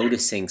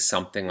noticing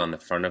something on the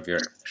front of your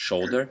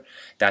shoulder,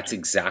 that's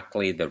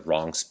exactly the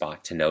wrong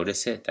spot to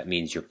notice it. That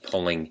means you're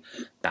pulling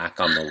back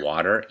on the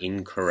water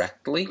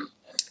incorrectly.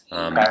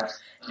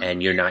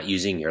 And you're not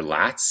using your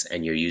lats,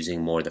 and you're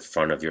using more the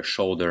front of your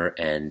shoulder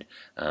and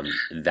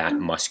that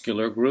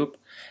muscular group.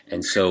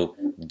 And so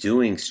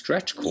doing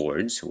stretch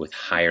cords with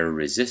higher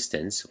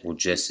resistance will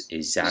just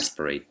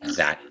exacerbate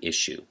that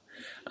issue.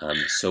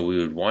 So we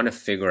would want to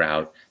figure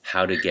out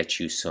how to get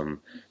you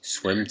some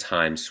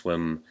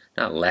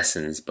not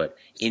lessons, but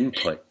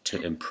input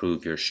to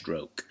improve your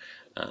stroke.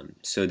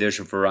 So there's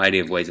a variety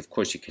of ways. Of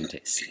course, you can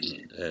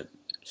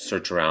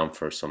search around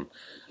for some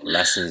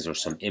lessons or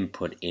some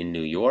input in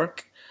New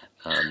York.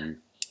 And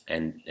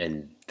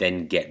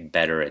then get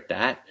better at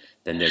that.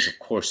 Then there's, of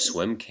course,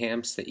 swim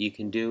camps that you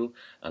can do.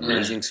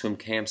 Amazing swim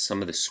camps.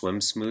 Some of the Swim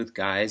Smooth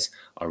guys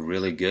are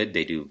really good.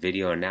 They do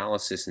video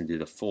analysis and do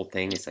the full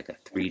thing. It's like a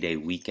 3-day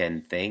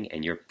weekend thing,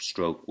 and your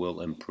stroke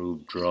will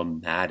improve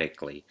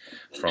dramatically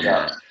from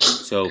that.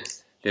 So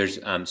there's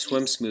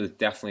Swim Smooth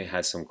definitely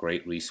has some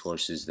great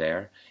resources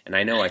there. And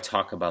I know I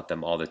talk about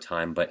them all the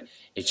time, but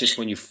it's just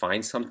when you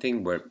find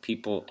something where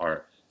people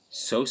are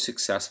so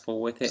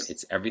successful with it,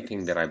 it's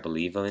everything that I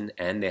believe in,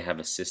 and they have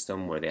a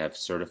system where they have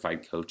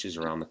certified coaches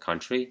around the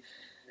country.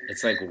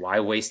 It's like, why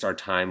waste our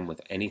time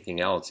with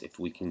anything else if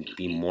we can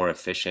be more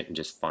efficient and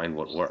just find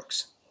what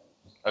works?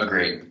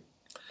 Agreed.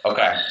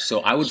 Okay.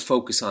 So I would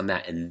focus on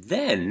that, and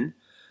then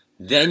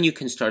you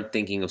can start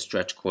thinking of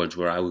stretch cords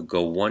where I would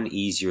go one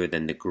easier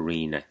than the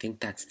green. I think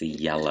that's the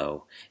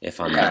yellow,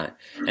 if I'm not.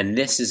 And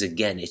this is,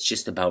 again, it's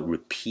just about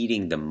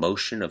repeating the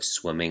motion of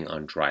swimming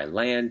on dry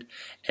land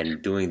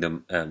and doing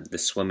the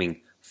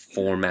swimming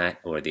format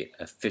or the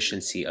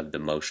efficiency of the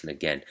motion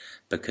again.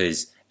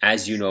 Because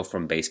as you know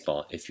from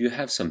baseball, if you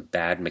have some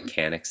bad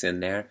mechanics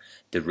in there,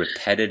 the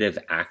repetitive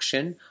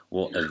action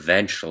will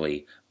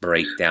eventually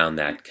break down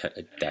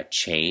that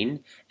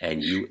chain,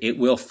 and it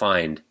will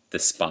find the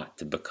spot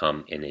to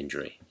become an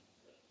injury.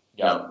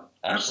 Yeah,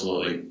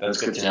 absolutely. That's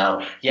good to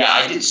know. Yeah,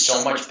 I did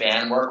so much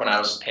band work when I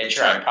was a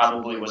pitcher. I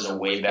probably was a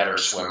way better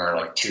swimmer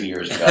like 2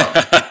 years ago.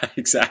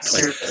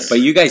 Exactly. But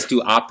you guys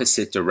do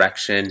opposite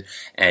direction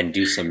and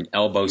do some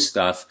elbow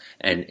stuff,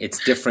 and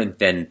it's different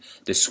than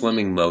the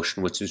swimming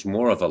motion, which is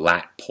more of a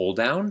lat pull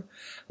down.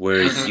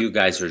 Whereas you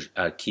guys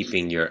are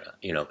keeping your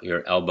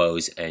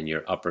elbows and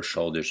your upper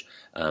shoulders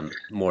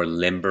more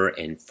limber,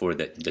 and for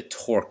the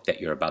torque that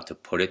you're about to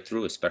put it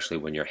through, especially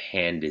when your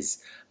hand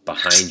is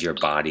behind your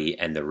body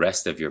and the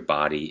rest of your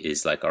body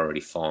is like already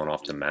fallen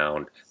off the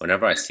mound.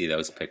 Whenever I see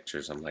those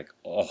pictures, I'm like,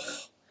 oh.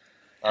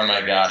 Oh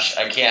my gosh,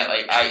 I can't.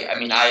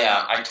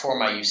 I tore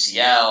my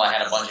UCL. I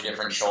had a bunch of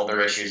different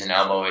shoulder issues and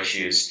elbow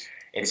issues.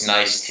 It's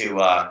nice to.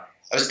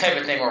 It was the type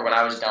of thing where when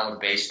I was done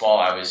with baseball,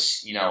 I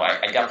was,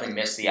 I definitely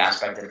missed the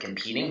aspect of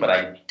competing, but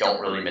I don't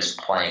really miss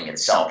playing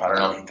itself. I don't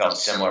know if you felt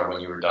similar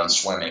when you were done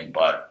swimming,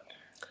 but.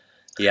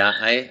 Yeah,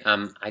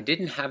 I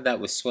didn't have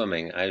that with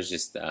swimming. I was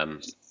just, I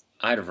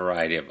had a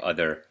variety of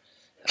other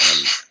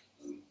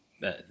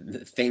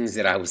things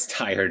that I was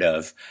tired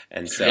of.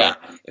 And so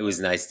It was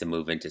nice to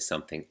move into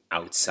something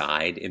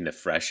outside in the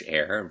fresh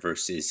air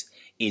versus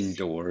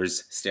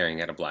indoors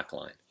staring at a black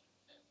line.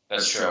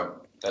 That's true.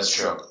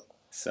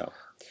 So.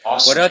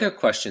 Awesome. What other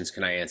questions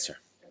can I answer?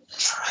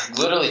 I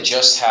literally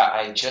just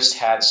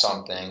had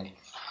something,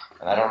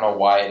 and I don't know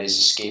why it is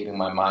escaping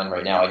my mind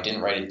right now. I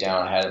didn't write it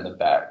down. I had it in the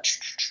back.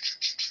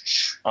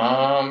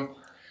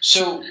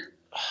 So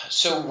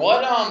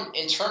what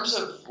in terms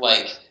of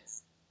like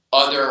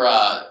other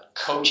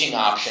coaching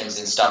options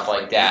and stuff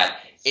like that,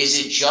 is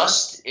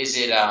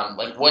it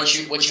like what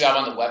you have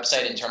on the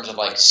website in terms of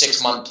like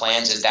 6 month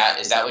plans? Is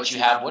that what you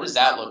have? What does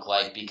that look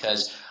like?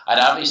 Because I'd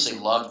obviously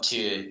love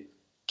to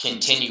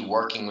continue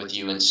working with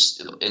you in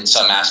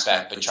some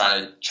aspect, but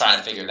trying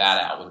to figure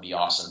that out would be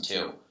awesome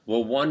too.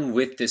 Well, one,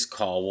 with this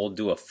call, we'll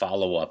do a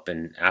follow-up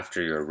and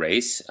after your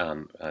race,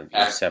 your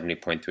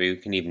 70.3. We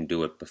can even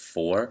do it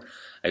before.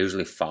 I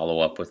usually follow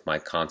up with my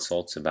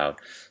consults about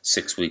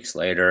 6 weeks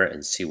later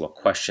and see what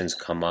questions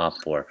come up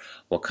or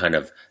what kind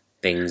of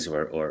things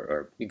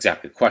or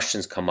exactly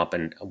questions come up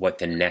and what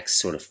the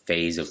next sort of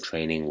phase of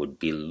training would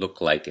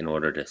look like in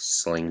order to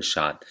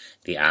slingshot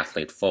the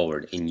athlete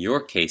forward. In your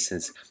case,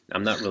 since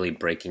I'm not really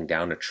breaking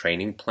down a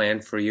training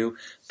plan for you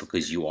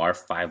because you are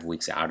 5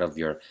 weeks out of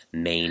your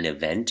main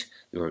event,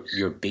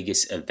 your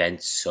biggest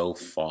event so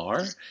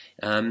far,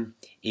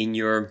 in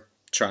your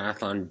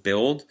triathlon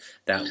build,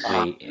 that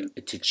way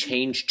to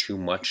change too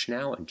much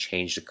now and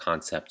change the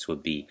concepts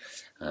would be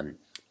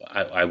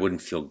I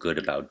wouldn't feel good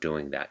about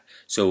doing that.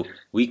 So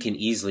we can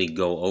easily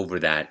go over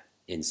that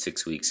in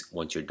 6 weeks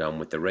once you're done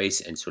with the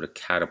race and sort of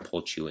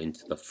catapult you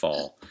into the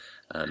fall.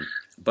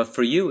 But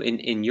for you,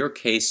 in your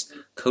case,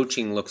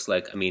 coaching looks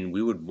like, I mean,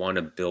 we would want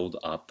to build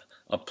up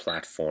a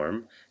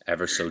platform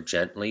ever so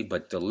gently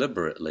but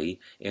deliberately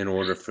in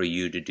order for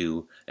you to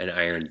do an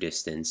iron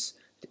distance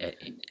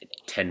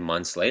 10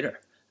 months later.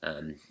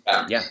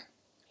 Yeah.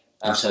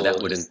 And so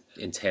that would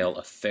entail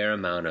a fair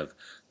amount of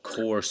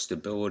core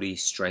stability,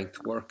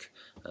 strength work,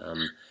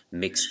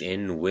 mixed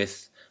in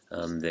with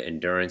the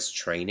endurance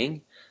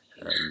training.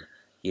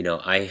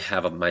 I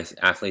have my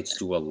athletes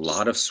do a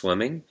lot of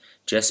swimming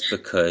just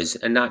because,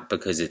 and not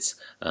because it's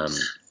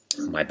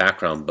my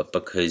background, but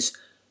because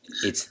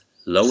it's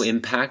low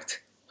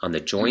impact on the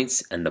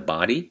joints and the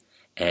body,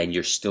 and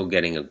you're still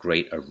getting a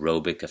great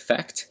aerobic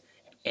effect.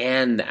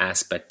 And the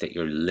aspect that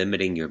you're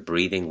limiting your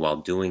breathing while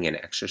doing an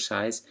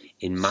exercise,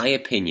 in my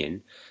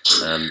opinion,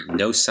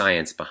 no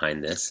science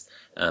behind this,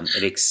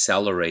 it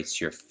accelerates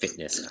your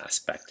fitness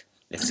aspect.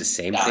 It's the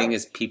same thing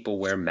as people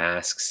wear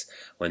masks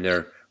when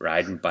they're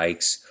riding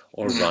bikes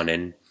or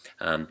running.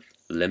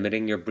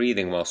 Limiting your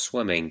breathing while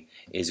swimming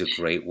is a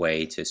great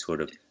way to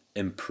sort of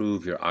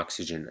improve your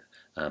oxygen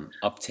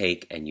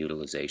uptake and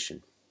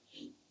utilization.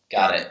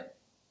 Got it.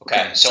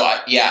 Okay. So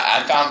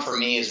I found for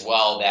me as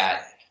well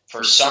that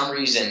for some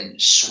reason,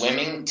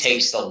 swimming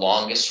takes the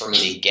longest for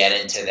me to get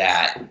into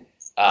that,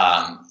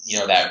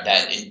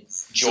 that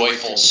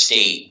joyful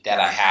state that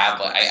I have.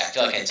 I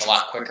feel like it's a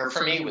lot quicker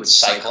for me with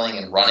cycling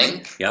and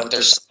running. Yep. But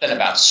there's something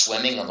about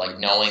swimming and like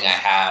knowing I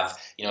have,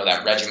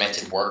 that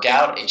regimented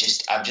workout.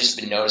 I've just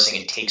been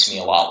noticing it takes me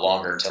a lot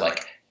longer to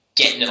like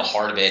get into the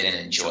heart of it and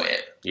enjoy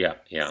it. Yeah.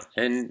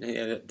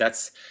 And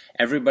that's,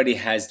 everybody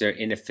has their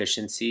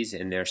inefficiencies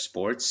in their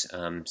sports.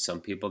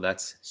 Some people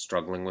that's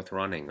struggling with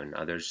running and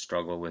others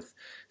struggle with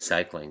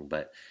cycling.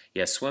 But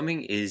yeah,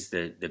 swimming is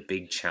the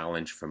big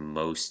challenge for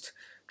most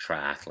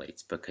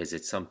triathletes because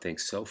it's something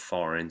so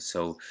foreign,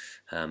 so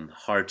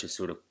hard to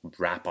sort of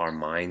wrap our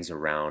minds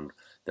around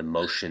the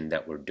motion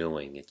that we're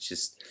doing.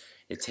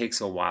 It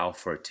takes a while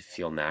for it to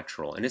feel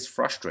natural, and it's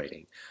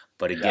frustrating.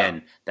 But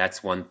again,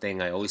 that's one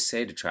thing I always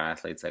say to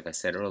triathletes, like I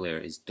said earlier,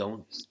 is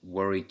don't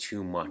worry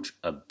too much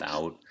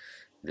about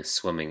the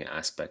swimming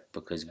aspect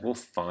because we'll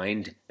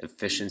find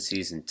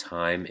efficiencies in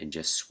time in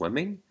just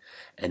swimming,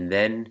 and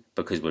then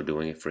because we're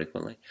doing it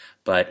frequently,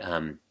 but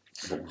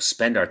we'll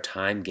spend our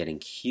time getting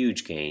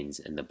huge gains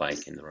in the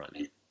bike and the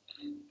running.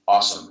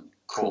 Awesome.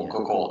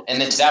 Cool.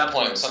 And then to that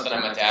point, something I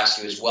meant to ask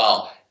you as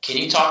well, can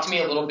you talk to me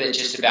a little bit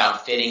just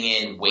about fitting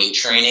in weight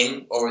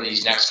training over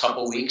these next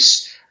couple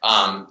weeks?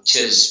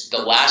 Because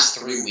the last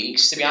 3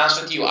 weeks, to be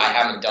honest with you, I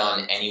haven't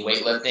done any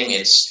weightlifting.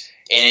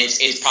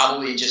 It's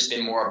probably just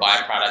been more a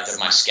byproduct of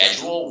my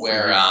schedule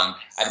where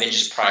I've been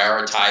just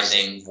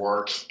prioritizing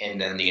work and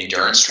then the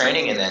endurance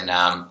training. And then,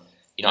 I've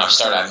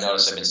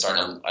noticed I've been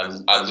starting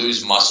to I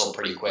lose muscle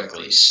pretty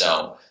quickly.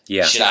 So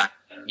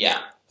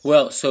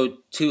Well, so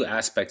two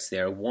aspects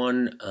there.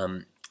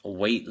 One,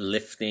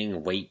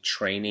 weightlifting, weight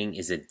training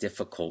is a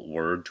difficult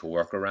word to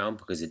work around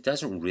because it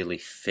doesn't really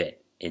fit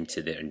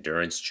into the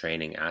endurance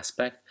training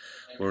aspect.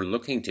 We're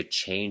looking to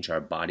change our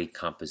body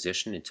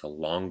composition into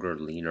longer,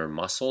 leaner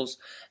muscles,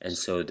 and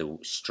so the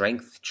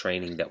strength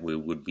training that we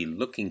would be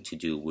looking to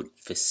do would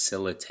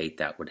facilitate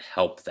that, would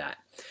help that,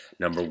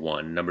 number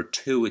one. Number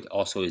two, it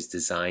also is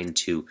designed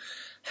to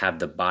have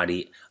the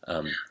body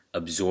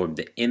absorb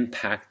the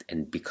impact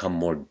and become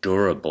more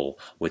durable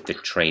with the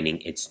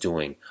training it's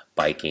doing,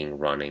 biking,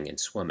 running, and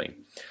swimming.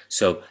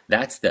 So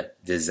that's the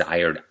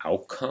desired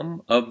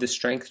outcome of the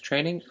strength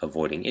training,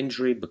 avoiding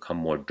injury, become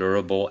more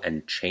durable,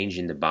 and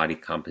changing the body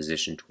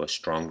composition to a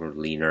stronger,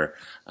 leaner,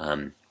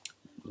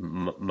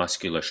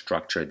 muscular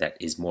structure that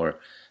is more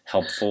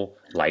helpful,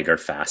 lighter,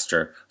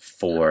 faster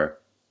for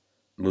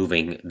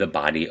moving the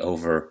body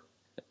over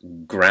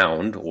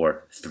ground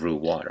or through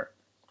water.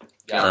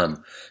 Yeah.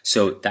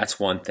 So that's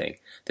one thing.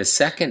 The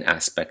second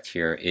aspect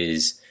here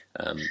is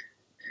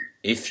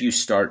if you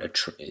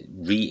start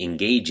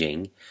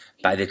re-engaging,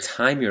 by the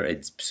time you're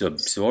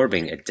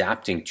absorbing,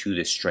 adapting to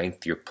the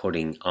strength you're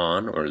putting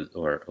on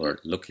or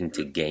looking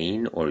to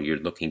gain or you're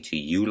looking to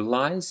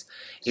utilize,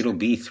 it'll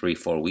be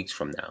 3-4 weeks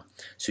from now.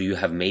 So you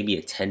have maybe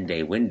a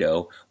 10-day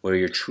window where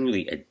you're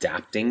truly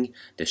adapting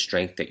the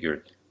strength that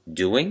you're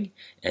doing,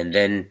 and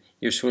then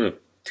you're sort of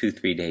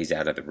 2-3 days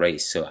out of the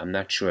race. So I'm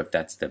not sure if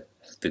that's the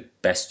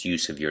best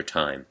use of your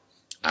time.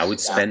 I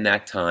would spend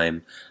that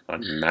time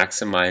on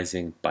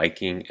maximizing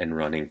biking and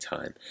running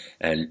time.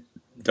 And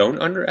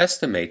don't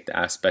underestimate the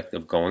aspect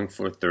of going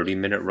for a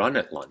 30-minute run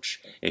at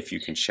lunch if you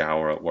can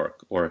shower at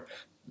work, or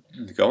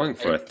going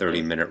for a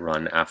 30-minute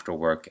run after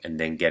work and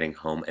then getting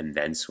home and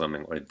then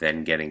swimming or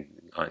then getting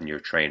on your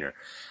trainer.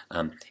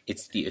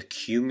 It's the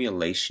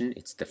accumulation,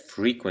 it's the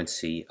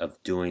frequency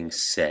of doing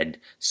said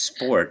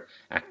sport,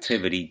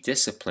 activity,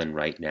 discipline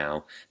right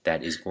now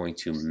that is going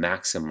to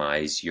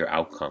maximize your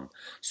outcome,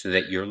 so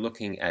that you're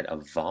looking at a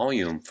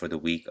volume for the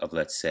week of,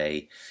 let's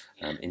say,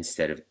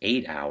 instead of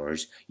 8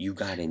 hours, you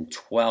got in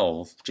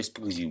 12 just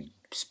because you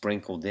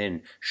sprinkled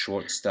in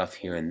short stuff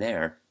here and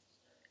there.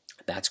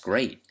 That's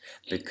great,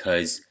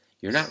 because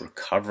you're not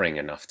recovering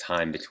enough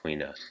time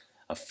between a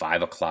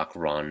 5 o'clock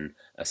run,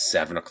 a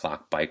 7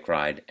 o'clock bike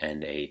ride,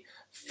 and a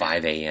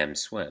 5 a.m.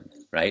 swim,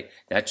 right?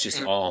 That's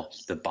just all,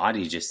 the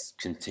body just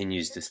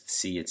continues to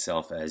see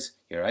itself as,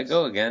 here I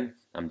go again.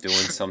 I'm doing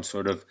some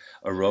sort of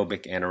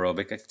aerobic,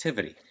 anaerobic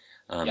activity.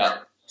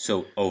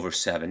 So over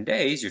 7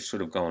 days, you're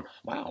sort of going,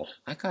 wow,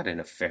 I got in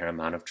a fair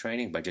amount of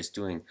training by just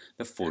doing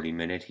the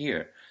 40-minute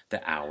here,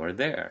 the hour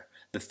there,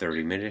 the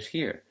 30-minute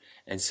here.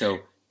 And so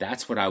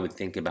that's what I would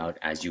think about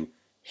as you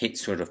hit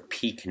sort of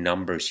peak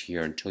numbers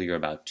here until you're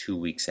about 2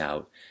 weeks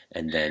out,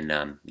 and then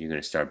you're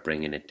going to start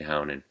bringing it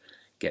down and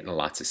getting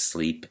lots of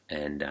sleep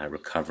and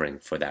recovering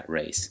for that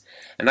race.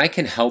 And I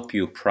can help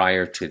you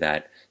prior to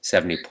that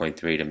 70.3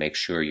 to make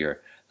sure you're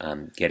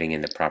getting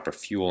in the proper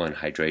fuel and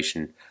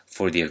hydration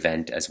for the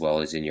event as well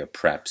as in your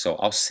prep. So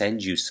I'll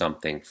send you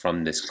something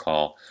from this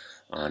call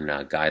on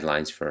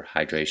guidelines for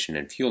hydration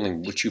and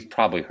fueling, which you've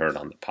probably heard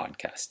on the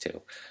podcast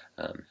too.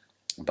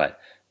 But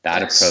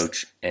that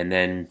approach, and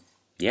then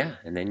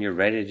you're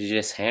ready to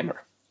just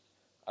hammer.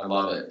 I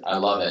love it. I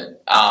love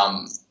it.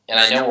 And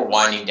I know we're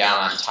winding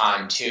down on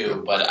time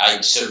too,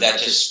 but so that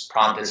just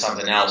prompted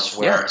something else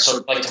where,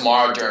 so like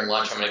tomorrow during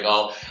lunch, I'm going to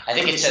go, I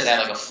think it says I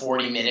have like a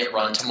 40-minute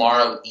run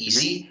tomorrow,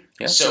 easy.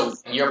 Yeah. So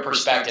from your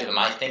perspective, am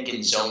I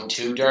thinking zone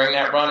 2 during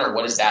that run, or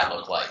what does that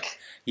look like?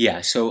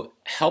 Yeah, so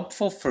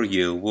helpful for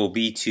you will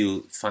be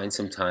to find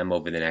some time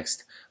over the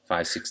next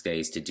 5-6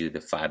 days to do the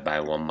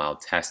 5x1 mile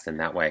test, and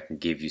that way I can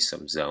give you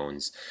some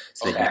zones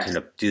so that you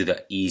can do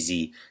the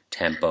easy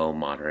tempo,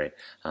 moderate,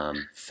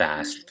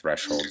 fast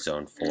threshold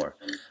zone 4.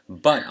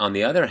 But on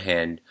the other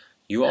hand,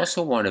 you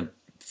also want to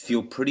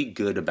feel pretty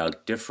good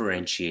about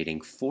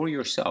differentiating for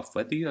yourself,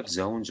 whether you have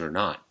zones or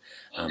not,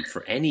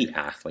 for any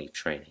athlete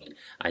training.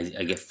 I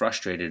get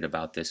frustrated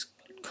about this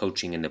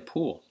coaching in the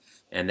pool,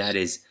 and that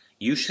is,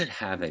 you should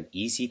have an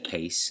easy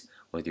pace,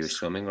 whether you're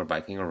swimming or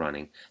biking or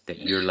running, that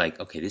you're like,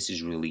 okay, this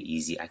is really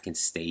easy. I can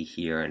stay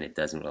here and it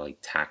doesn't really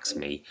tax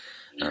me,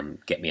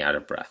 get me out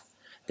of breath.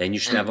 Then you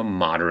should have a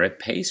moderate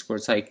pace where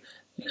it's like,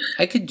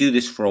 I could do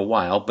this for a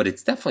while, but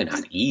it's definitely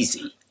not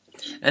easy.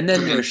 And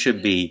then there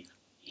should be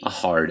a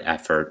hard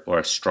effort or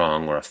a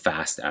strong or a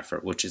fast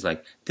effort, which is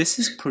like, this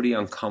is pretty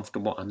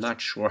uncomfortable. I'm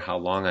not sure how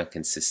long I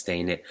can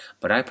sustain it,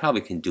 but I probably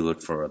can do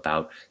it for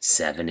about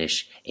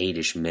 7-ish,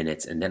 8-ish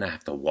minutes, and then I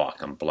have to walk.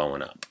 I'm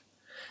blowing up.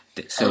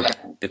 So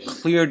the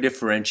clear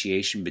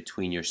differentiation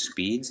between your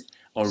speeds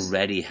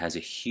already has a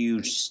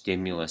huge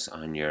stimulus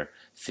on your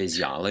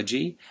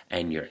physiology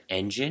and your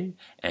engine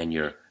and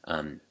your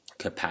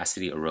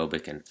capacity,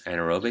 aerobic and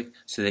anaerobic,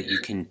 so that you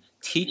can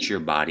teach your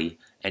body,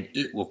 and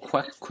it will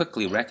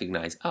quickly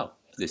recognize, oh,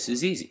 this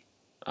is easy.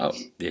 Oh,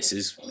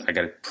 I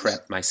got to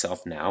prep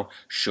myself now,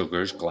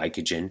 sugars,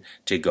 glycogen,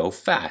 to go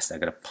fast. I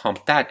got to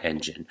pump that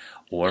engine.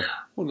 Or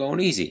we're going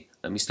easy.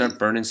 Let me start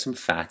burning some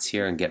fats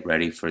here and get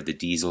ready for the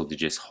diesel to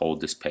just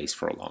hold this pace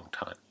for a long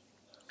time.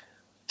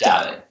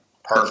 Got it.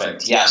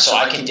 Perfect. Yeah, so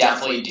I can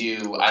definitely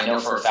I know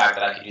for a fact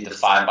that I can do the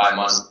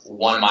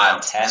 5x1 mile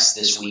test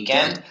this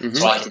weekend,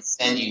 so I can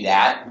send you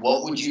that.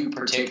 What would you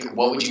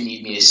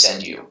need me to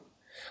send you?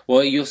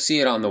 Well, you'll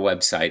see it on the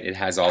website. It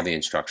has all the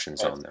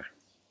instructions on there.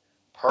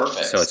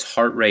 Perfect. So it's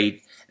heart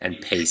rate and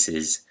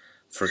paces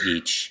for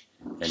each,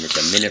 and it's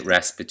a minute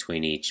rest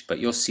between each. But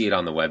you'll see it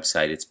on the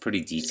website. It's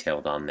pretty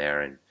detailed on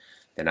there, and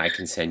then I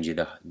can send you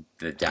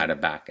the data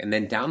back. And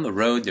then down the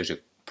road, there's a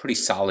pretty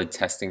solid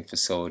testing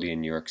facility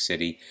in New York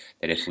City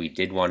that if we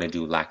did want to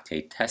do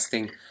lactate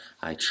testing,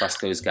 I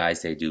trust those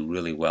guys. They do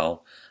really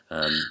well.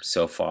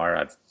 So far,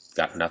 I've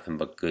got nothing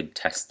but good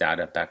test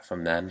data back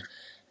from them.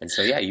 And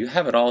so, yeah, you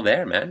have it all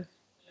there, man.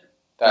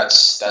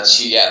 That's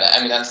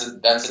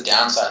the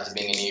downside to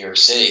being in New York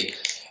City.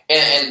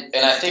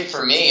 And I think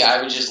for me,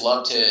 I would just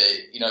love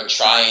to,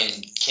 try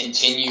and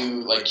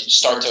continue, like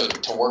start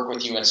to work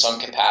with you in some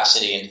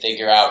capacity and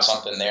figure out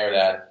something there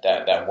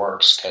that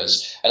works.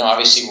 Because I know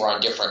obviously we're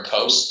on different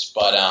coasts,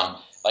 but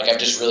like I've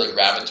just really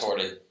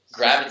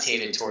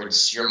gravitated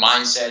towards your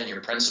mindset and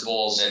your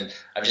principles, and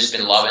I've just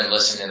been loving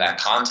listening to that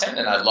content.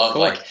 And I'd love,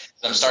 Cool. like,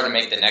 I'm starting to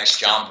make the next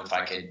jump. If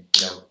I could,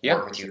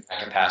 work with you in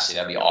that capacity,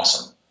 that'd be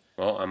awesome.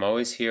 Well, I'm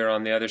always here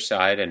on the other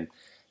side, and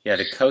yeah,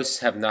 the coasts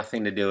have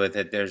nothing to do with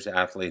it. There's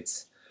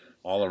athletes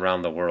all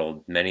around the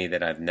world, many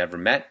that I've never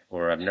met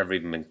or I've never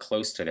even been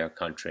close to their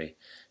country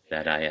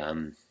that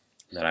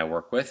I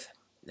work with,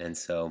 and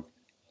so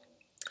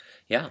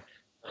yeah.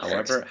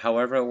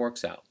 However it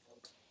works out.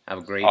 Have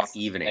a great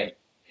Awesome. evening. Hey,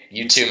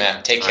 you too,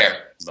 man. Take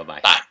care. Bye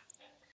bye. Bye.